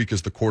with as weak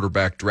as the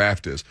quarterback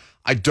draft is.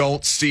 I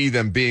don't see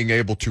them being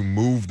able to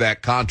move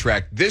that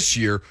contract this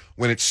year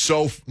when it's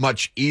so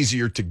much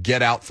easier to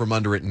get out from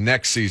under it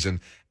next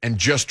season and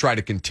just try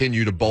to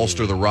continue to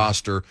bolster the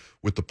roster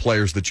with the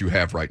players that you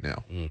have right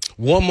now.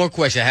 One more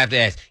question I have to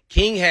ask.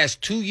 King has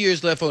 2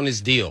 years left on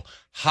his deal.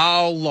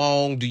 How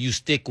long do you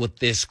stick with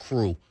this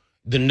crew,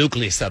 the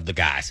nucleus of the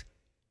guys,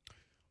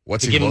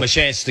 to give them a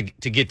chance to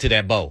get to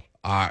that bowl?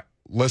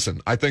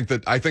 Listen, I think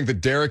that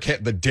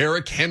the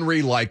Derrick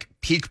Henry like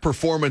peak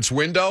performance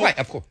window, right,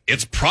 of course,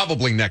 it's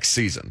probably next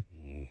season.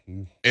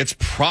 It's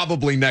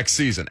probably next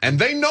season, and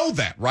they know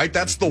that, right?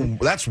 That's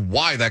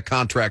why that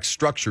contract's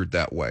structured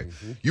that way.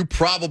 You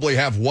probably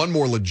have one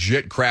more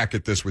legit crack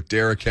at this with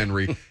Derrick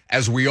Henry,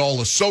 as we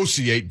all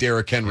associate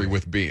Derrick Henry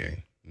with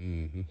being.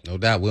 No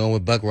doubt. We're on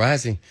with Buck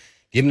Reising,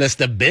 giving us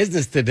the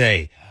business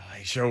today.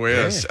 He sure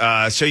is.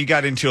 So you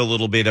got into a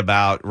little bit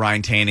about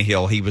Ryan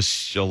Tannehill. He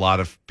was a lot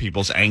of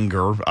people's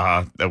anger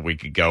that we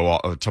could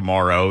go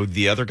tomorrow.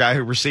 The other guy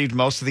who received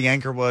most of the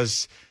anger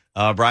was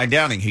Brian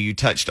Downing, who you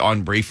touched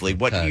on briefly.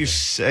 What do you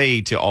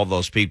say to all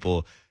those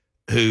people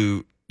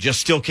who just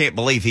still can't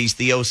believe he's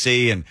the OC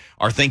and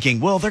are thinking,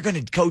 well, they're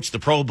going to coach the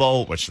Pro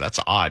Bowl, which that's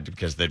odd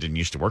because they didn't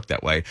used to work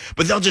that way.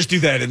 But they'll just do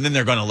that, and then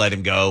they're going to let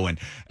him go. And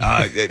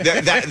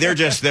they're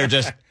just.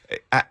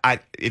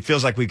 It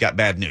feels like we've got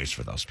bad news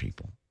for those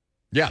people.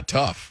 Yeah,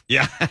 tough.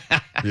 Yeah.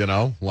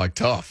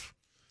 Tough.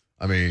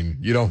 I mean,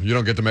 you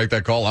don't get to make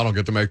that call. I don't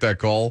get to make that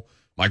call.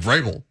 Mike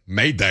Vrabel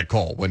made that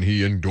call when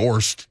he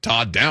endorsed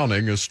Todd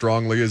Downing as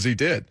strongly as he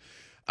did.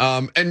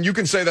 And you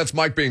can say that's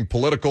Mike being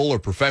political or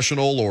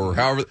professional or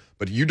however,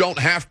 but you don't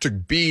have to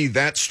be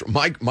that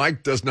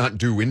Mike does not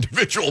do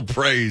individual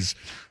praise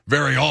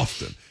very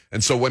often.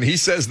 And so when he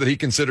says that he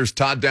considers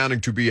Todd Downing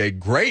to be a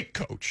great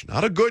coach,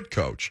 not a good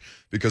coach,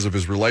 because of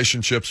his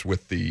relationships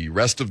with the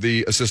rest of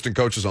the assistant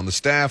coaches on the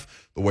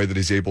staff, the way that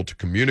he's able to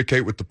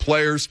communicate with the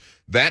players,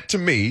 that to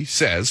me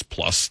says,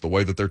 plus the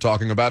way that they're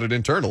talking about it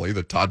internally,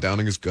 that Todd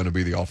Downing is going to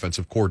be the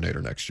offensive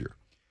coordinator next year.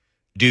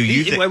 Do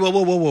you think?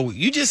 Whoa.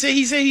 You just said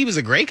he was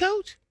a great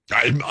coach?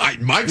 Mike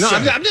No,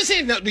 said I'm just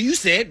saying. No, you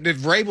said that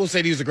Vrabel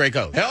said he was a great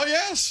coach. hell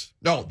yes.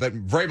 No, that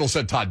Vrabel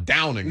said Todd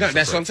Downing. No,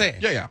 that's what I'm saying.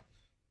 Yeah.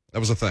 That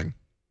was a thing.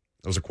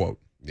 That was a quote.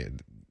 Yeah,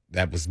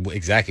 that was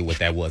exactly what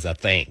that was, I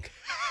think.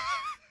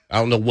 I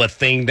don't know what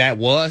thing that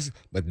was,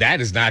 but that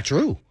is not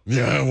true.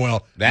 Yeah,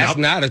 well, That's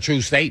not a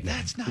true statement.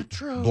 That's not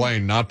true.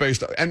 Blaine, not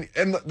based on, and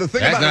the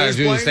thing That's about not it a is,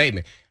 true Blaine,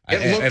 statement.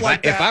 it looked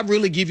like If I that.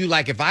 really give you,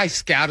 like, if I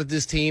scouted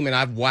this team and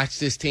I've watched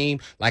this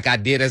team like I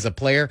did as a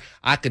player,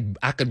 I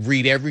could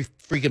read every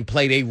freaking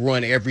play they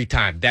run every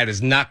time. That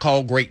is not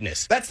called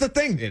greatness. That's the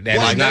thing. That Blaine,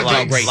 is not that's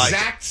called the greatness.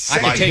 exact I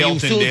same. can tell you, as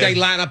Hilton soon as they did.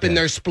 line up in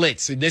their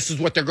splits, and this is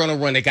what they're going to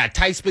run. They got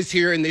tight splits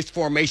here in this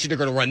formation. They're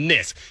going to run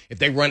this. If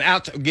they run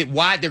out to get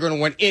wide, they're going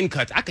to run in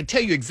cuts. I can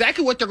tell you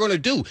exactly what they're going to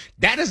do.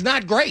 That is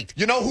not great.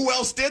 You know who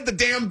else did? The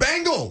damn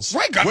Bengals.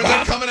 Right, when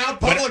they're coming out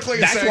But publicly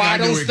and that's saying, why I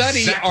don't knew study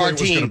exactly our what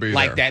was gonna team be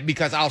like there. that,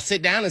 because I'll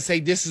sit down and say,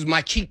 this is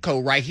my cheat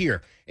code right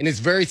here. And it's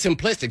very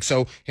simplistic.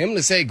 So him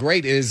to say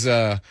great is,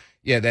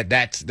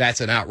 that's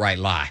an outright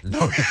lie.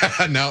 Now,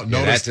 Yeah, notice,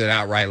 that's an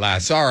outright lie.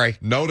 Sorry.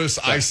 notice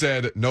I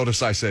said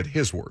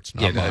his words,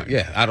 not mine.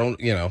 I don't,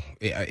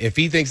 if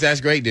he thinks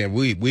that's great, then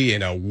we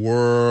in a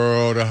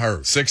world of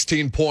hurt.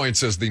 16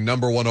 points as the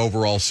number 1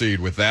 overall seed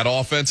with that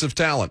offensive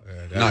talent.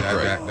 Not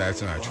great.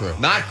 That's not true.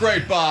 Not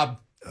great, Bob.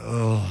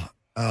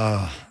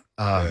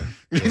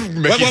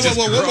 Wait,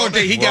 one more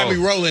thing. He got me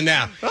rolling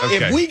now.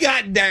 Okay. If we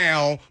got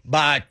down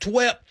by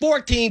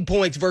 14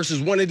 points versus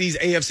one of these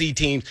AFC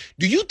teams,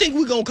 do you think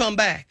we're going to come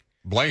back?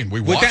 Blaine, we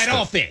With watched that it.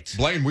 offense.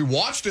 Blaine, we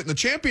watched it in the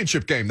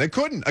championship game. They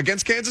couldn't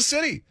against Kansas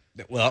City.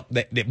 Well,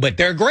 but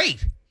they're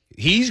great.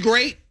 He's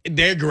great.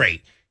 They're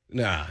great.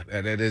 Nah,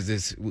 that is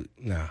this.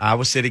 Nah. I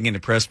was sitting in the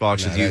press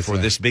box with you that's for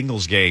not- this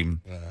Bengals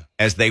game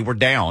as they were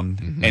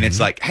down, and it's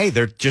like, hey,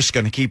 they're just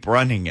going to keep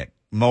running it.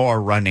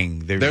 More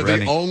running. They're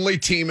running. the only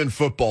team in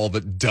football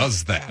that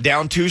does that.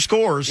 Down 2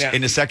 scores Now-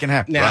 in the second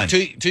half. Now, Run.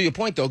 to your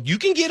point, though, you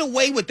can get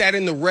away with that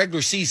in the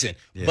regular season,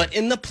 but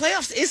in the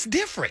playoffs, it's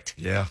different.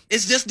 Yeah.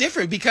 It's just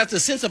different because the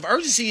sense of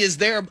urgency is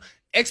there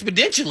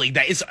exponentially.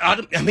 That it's, I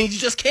mean, you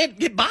just can't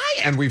get by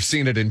it. And we've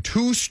seen it in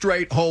 2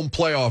 straight home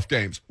playoff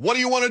games. What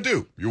do you want to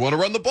do? You want to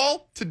run the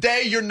ball?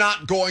 Today, you're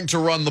not going to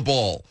run the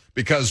ball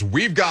because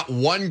we've got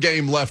 1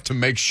 game left to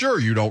make sure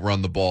you don't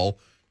run the ball.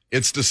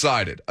 It's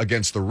decided.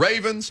 Against the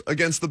Ravens,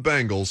 against the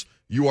Bengals,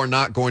 you are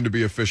not going to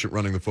be efficient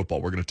running the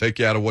football. We're going to take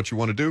you out of what you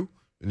want to do,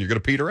 and you're going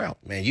to peter out.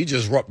 Man, you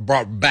just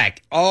brought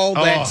back all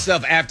that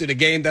stuff after the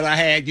game that I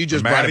had. You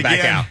just brought it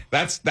back out.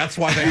 That's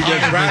why they You just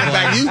hired brought it me,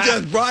 back. Blaine. You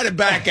just brought it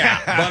back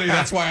out. Buddy,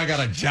 that's why I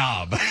got a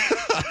job.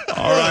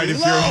 All right,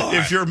 Lord.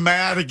 if you're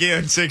mad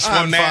again,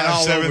 I'm mad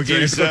all over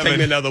again. It's going to take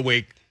me 615-737-1045. another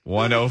week.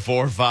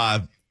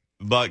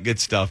 Buck, good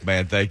stuff,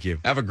 man. Thank you.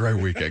 Have a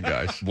great weekend,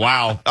 guys.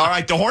 Wow. All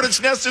right, the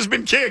Hornets' nest has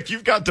been kicked.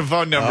 You've got the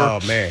phone number. Oh,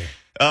 man.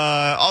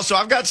 Also,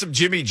 I've got some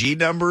Jimmy G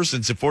numbers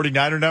and some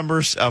 49er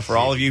numbers for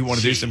all of you who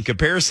want to do some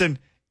comparison.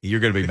 You're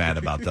going to be mad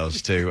about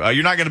those, too.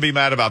 You're not going to be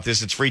mad about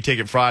this. It's Free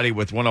Ticket Friday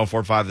with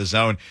 104.5 The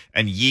Zone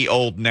and Ye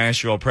Old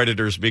Nashville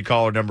Predators. Big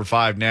caller number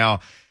 5 now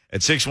at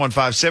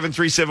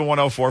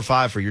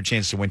 615-737-1045 for your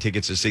chance to win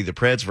tickets to see the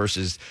Preds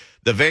versus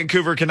the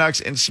Vancouver Canucks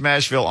in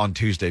Smashville on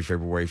Tuesday,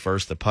 February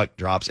 1st. The puck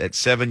drops at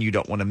 7. You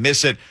don't want to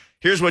miss it.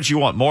 Here's what you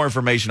want. More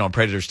information on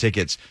Predators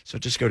tickets. So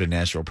just go to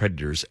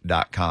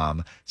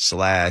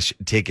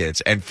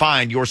NashvillePredators.com/tickets and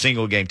find your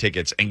single game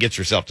tickets and get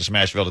yourself to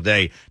Smashville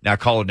today. Now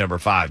caller number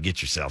 5.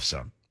 Get yourself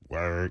some.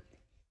 Word.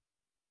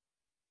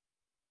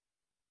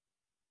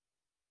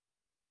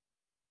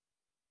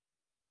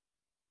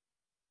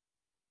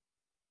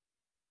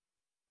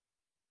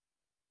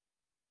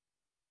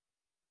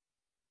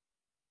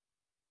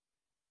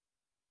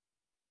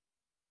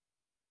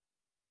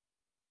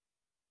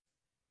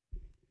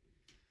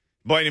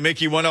 Blaine and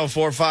Mickey,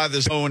 104.5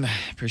 The Zone.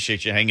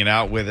 Appreciate you hanging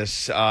out with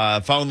us.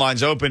 Phone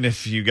lines open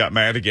if you got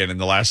mad again in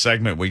the last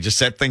segment. We just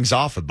set things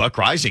off with Buck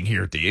Reising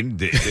here at the end of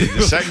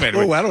the segment.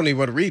 Oh, I don't even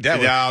want to read that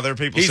one. Yeah, there are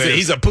people saying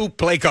He's a poop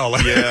play caller.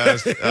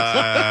 Yes.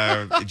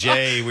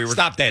 Jay, we were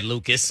Stop that,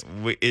 Lucas.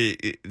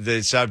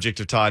 the subject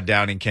of Todd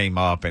Downing came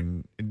up,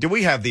 and do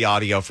we have the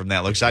audio from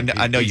that, Lucas?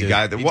 I know you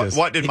guys.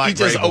 What did Mike He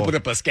just Vrabel- opened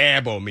up a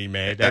scab on me,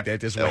 man. That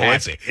just what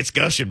happened. It's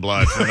gushing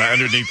blood from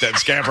underneath that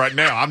scab right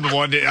now. I'm the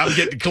one that I'm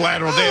getting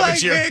collateral damage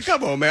here. Man,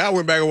 come on, man. I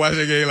went back and watched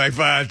the game like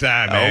 5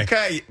 times, man.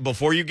 Okay,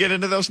 before you get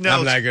into those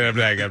notes. I'm not gonna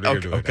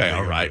do it. Okay,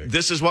 all right.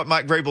 This is what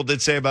Mike Vrabel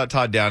did say about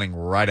Todd Downing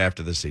right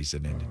after the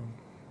season ended.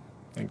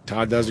 I think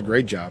Todd does a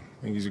great job.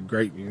 I think he's a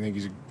great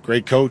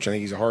coach. I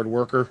think he's a hard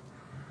worker,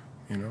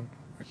 and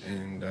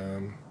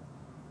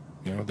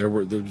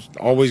there's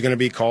always going to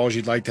be calls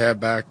you'd like to have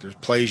back. There's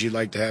plays you'd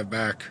like to have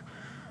back,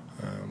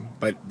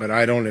 but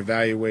I don't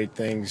evaluate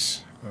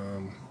things.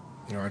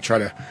 I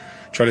try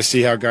try to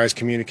see how guys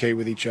communicate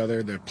with each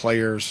other, the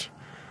players.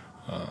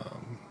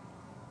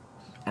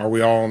 Are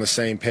we all on the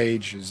same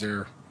page? Is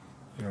there,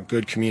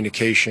 good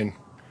communication?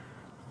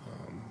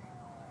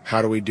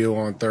 How do we do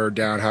on third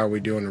down? How do we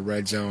do in the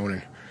red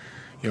zone?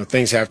 And,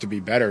 things have to be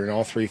better in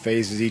all three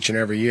phases each and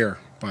every year.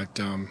 But,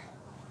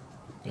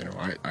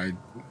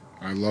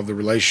 I love the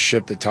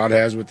relationship that Todd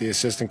has with the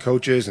assistant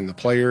coaches and the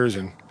players,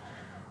 and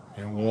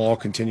we'll all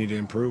continue to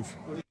improve.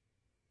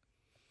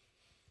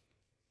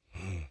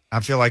 I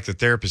feel like the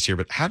therapist here,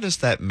 but how does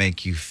that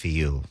make you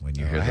feel when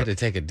you hear that? I had to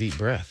take a deep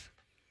breath.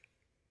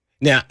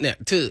 Now,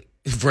 to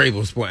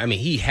Vrabel's point, I mean,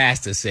 he has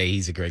to say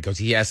he's a great coach.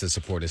 He has to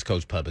support his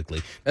coach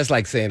publicly. That's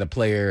like saying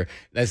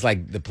that's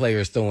like the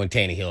players throwing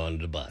Tannehill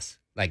under the bus.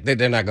 Like,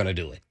 they're not going to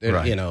do it.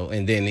 Right.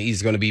 And then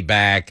he's going to be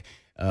back.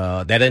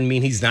 That doesn't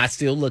mean he's not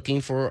still looking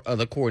for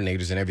other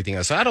coordinators and everything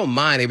else. So I don't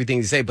mind everything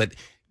you say, but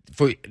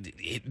for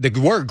the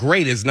word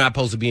great is not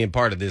supposed to be in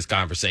part of this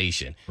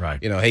conversation.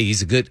 Right. Hey,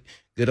 he's a good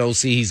OC.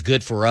 He's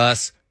good for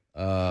us.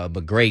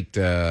 But great,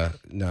 no,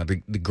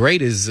 the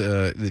great is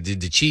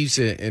the Chiefs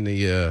and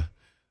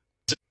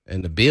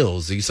the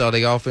Bills. You saw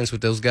the offense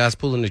with those guys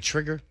pulling the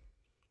trigger.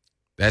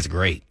 That's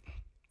great.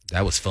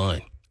 That was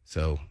fun.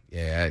 So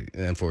yeah,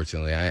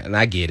 unfortunately,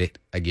 I get it,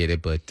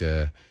 but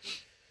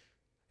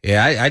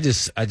yeah,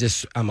 I'm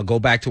gonna go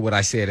back to what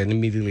I said, and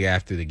immediately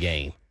after the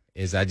game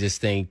is I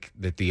just think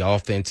that the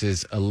offense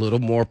is a little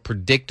more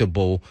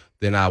predictable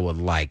than I would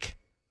like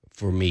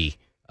for me.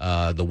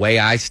 The way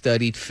I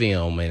studied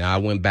film, and I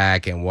went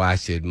back and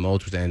watched it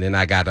multiple times, and then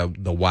I got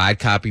the wide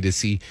copy to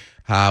see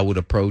how I would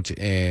approach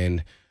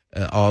and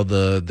all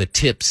the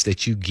tips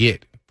that you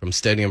get from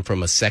studying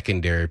from a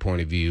secondary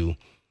point of view.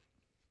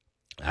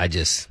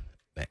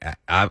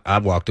 I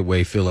walked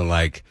away feeling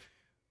like,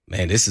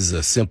 man, this is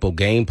a simple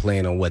game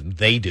plan on what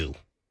they do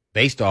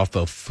based off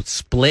of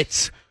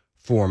splits,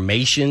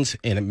 formations.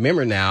 And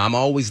remember now, I'm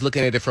always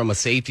looking at it from a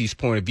safety's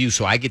point of view,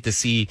 so I get to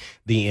see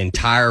the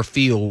entire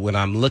field when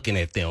I'm looking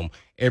at them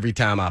every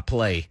time I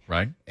play.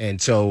 Right. And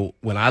so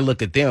when I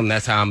look at them,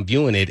 that's how I'm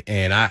viewing it.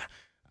 And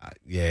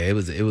it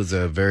was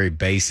a very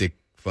basic,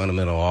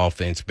 fundamental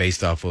offense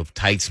based off of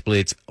tight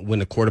splits. When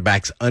the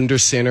quarterback's under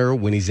center,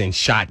 when he's in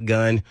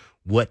shotgun,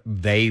 what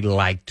they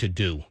like to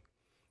do.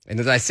 And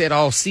as I said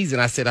all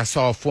season, I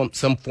saw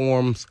some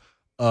forms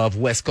of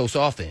West Coast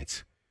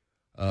offense.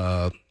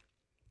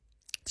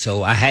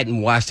 So I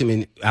hadn't watched him,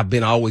 and I've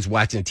been always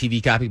watching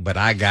TV copy, but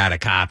I got a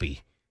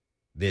copy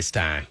this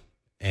time,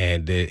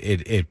 and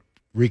it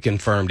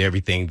reconfirmed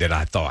everything that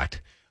I thought.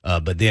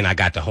 But then I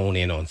got to hone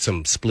in on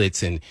some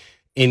splits and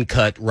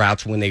in-cut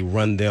routes when they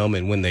run them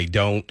and when they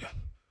don't.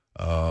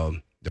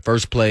 The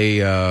first play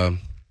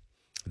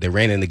they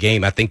ran in the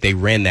game, I think they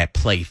ran that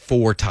play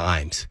 4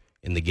 times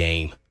in the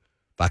game,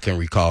 if I can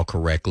recall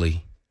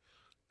correctly.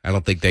 I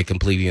don't think they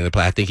completed in the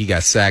play. I think he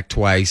got sacked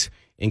twice,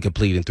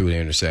 incomplete, and threw the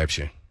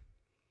interception.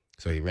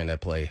 So he ran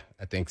that play.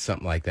 I think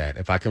something like that,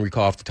 if I can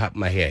recall off the top of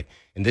my head.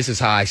 And this is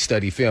how I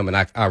study film, and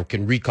I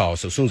can recall.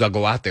 So as soon as I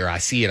go out there, I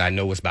see it, I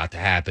know what's about to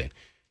happen.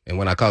 And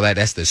when I call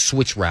that's the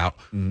switch route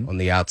on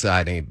the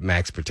outside and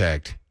max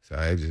protect.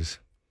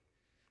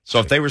 So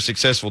if they were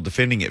successful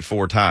defending it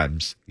 4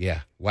 times.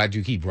 Yeah, why'd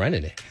you keep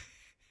running it?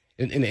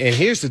 And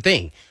here's the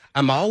thing.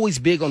 I'm always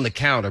big on the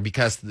counter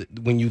because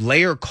when you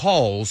layer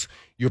calls,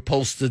 you're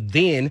supposed to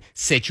then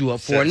set you up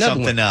for another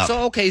one. Up.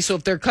 So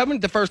if they're covering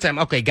it the first time,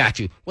 okay, got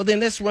you. Well,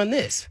 then let's run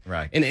this.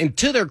 Right. And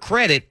to their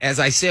credit, as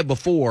I said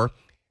before,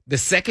 the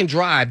second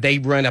drive, they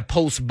run a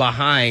post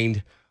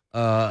behind,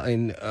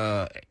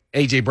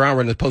 A.J. Brown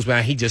running the post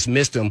behind. He just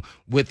missed him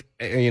with,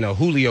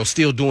 Julio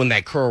still doing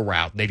that curl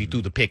route that he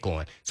threw the pick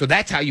on. So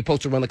that's how you're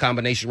supposed to run the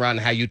combination route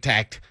and how you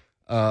attacked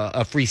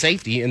a free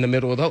safety in the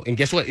middle of the. And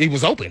guess what? He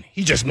was open.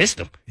 He just missed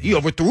him. He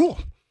overthrew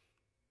him.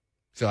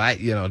 So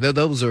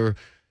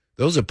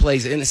those are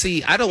plays. And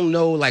see, I don't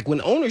know, like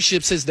when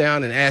ownership sits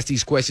down and asks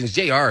these questions,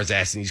 JR is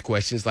asking these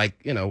questions. Like,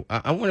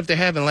 I wonder if they're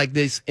having like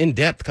this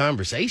in-depth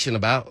conversation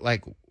about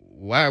like,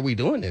 why are we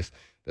doing this?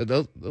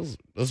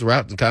 Those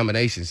routes and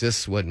combinations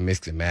just wasn't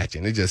mixed and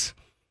matching. It just,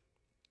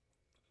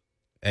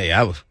 hey,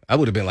 I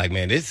would have been like,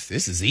 man, this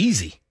is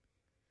easy.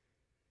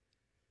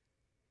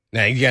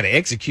 Now you got to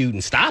execute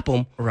and stop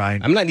them. Right.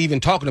 I'm not even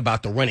talking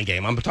about the running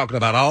game. I'm talking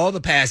about all the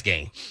pass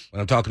game.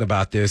 When I'm talking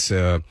about this,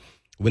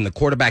 when the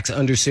quarterback's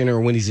under center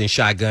or when he's in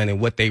shotgun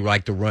and what they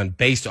like to run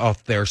based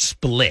off their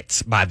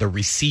splits by the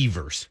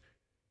receivers.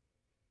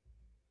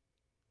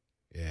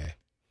 Yeah,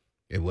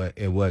 it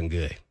wasn't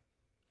good.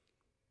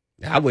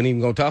 I wasn't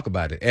even going to talk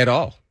about it at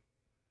all.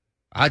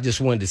 I just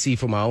wanted to see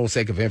for my own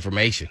sake of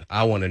information.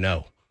 I want to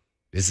know.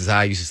 This is how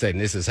I used to say, and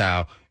this is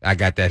how I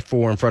got that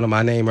 4 in front of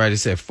my name, right? It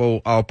said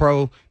 4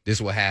 All-Pro. This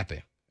is what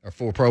happened. Or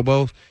 4 Pro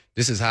Bowls.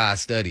 This is how I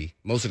study.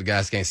 Most of the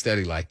guys can't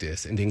study like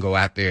this and then go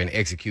out there and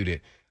execute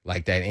it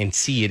like that and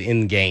see it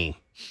in game.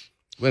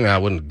 Well, I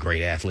wasn't a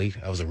great athlete.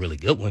 I was a really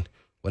good one.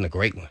 Wasn't a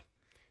great one.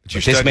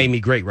 But this made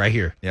me great right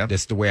here. Yeah.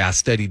 That's the way I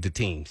studied the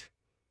teams.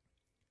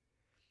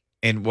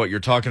 And what you're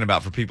talking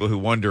about for people who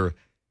wonder,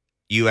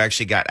 you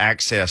actually got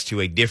access to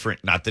a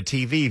different, not the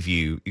TV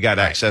view, you got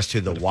access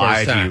to the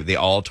wide view, the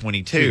all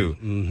 22.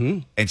 Mm-hmm.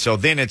 And so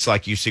then it's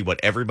like you see what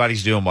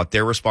everybody's doing, what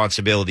their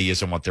responsibility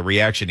is, and what the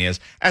reaction is,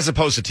 as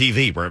opposed to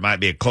TV, where it might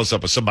be a close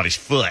up of somebody's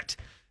foot,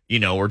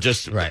 or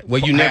just right.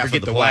 Well, you never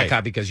get the play. wide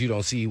copy because you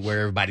don't see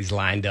where everybody's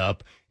lined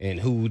up and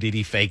who did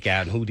he fake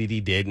out and who did he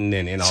didn't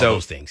and all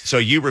those things. So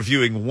you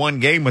reviewing one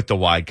game with the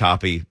wide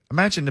copy,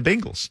 imagine the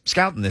Bengals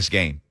scouting this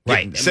game.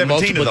 Right. 17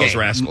 Multiple of those games.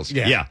 rascals.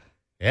 Yeah.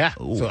 Yeah.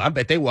 Ooh. So I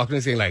bet they walk in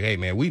and say like, hey,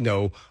 man, we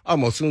know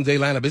almost as soon as they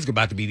line up, it's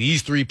about to be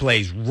these 3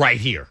 plays right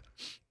here.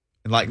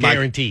 And like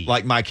guaranteed.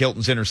 Like Mike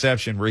Hilton's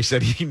interception where he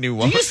said he knew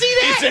one. Do you see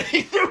that?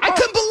 I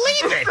couldn't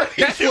believe it.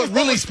 That's what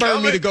really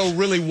spurred me to go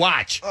really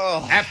watch.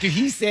 Oh. After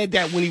he said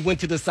that when he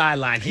went to the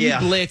sideline, he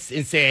blitzed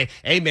and said,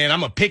 hey, man,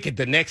 I'm going to pick it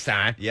the next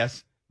time.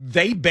 Yes.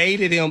 They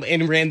baited him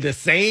and ran the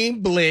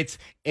same blitz,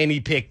 and he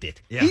picked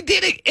it. Yeah. He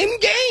did it in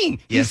game.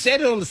 He Yes. said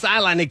it on the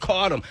sideline. They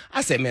caught him.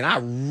 I said, man, I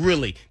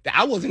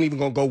wasn't even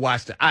going to go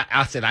watch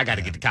I said, I got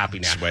to get the copy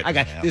now.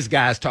 This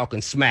guy's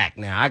talking smack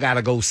now. I got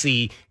to go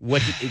see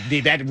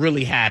did that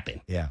really happen?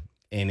 Yeah.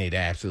 And it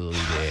absolutely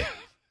did.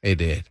 It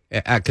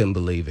did. I couldn't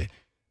believe it.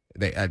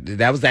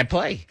 That was that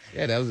play.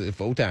 Yeah, that was it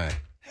full time.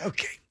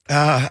 Okay.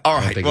 All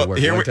right. Well,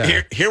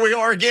 here we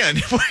are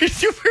again.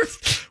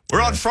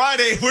 We're on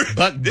Friday.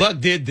 Buck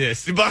did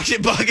this. Buck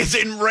is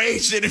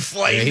enraged and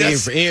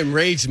inflamed. He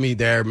enraged me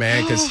there,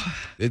 man, because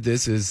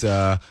this is.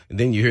 And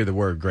then you hear the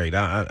word "great."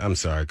 I'm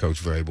sorry,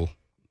 Coach Vrabel.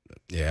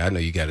 Yeah, I know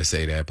you got to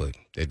say that, but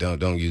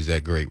don't use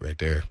that "great" right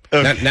there.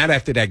 Okay. Not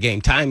after that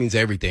game. Timing's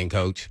everything,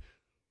 Coach.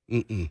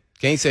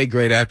 Can't say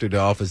great after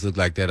the offense looked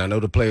like that. I know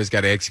the players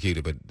got to execute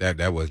it, but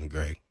that wasn't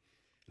great.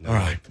 No. All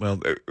right.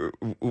 Well,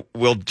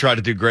 we'll try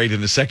to do great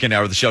in the second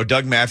hour of the show.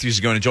 Doug Matthews is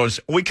going to join us.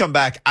 When we come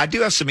back, I do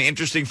have some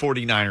interesting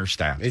 49ers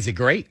stats. Is it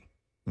great?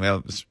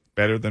 Well, it's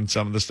better than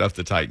some of the stuff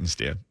the Titans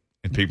did,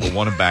 and people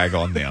want to bag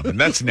on them. And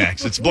that's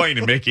next. It's Blaine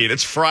and Mickey, and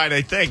it's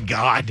Friday. Thank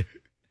God.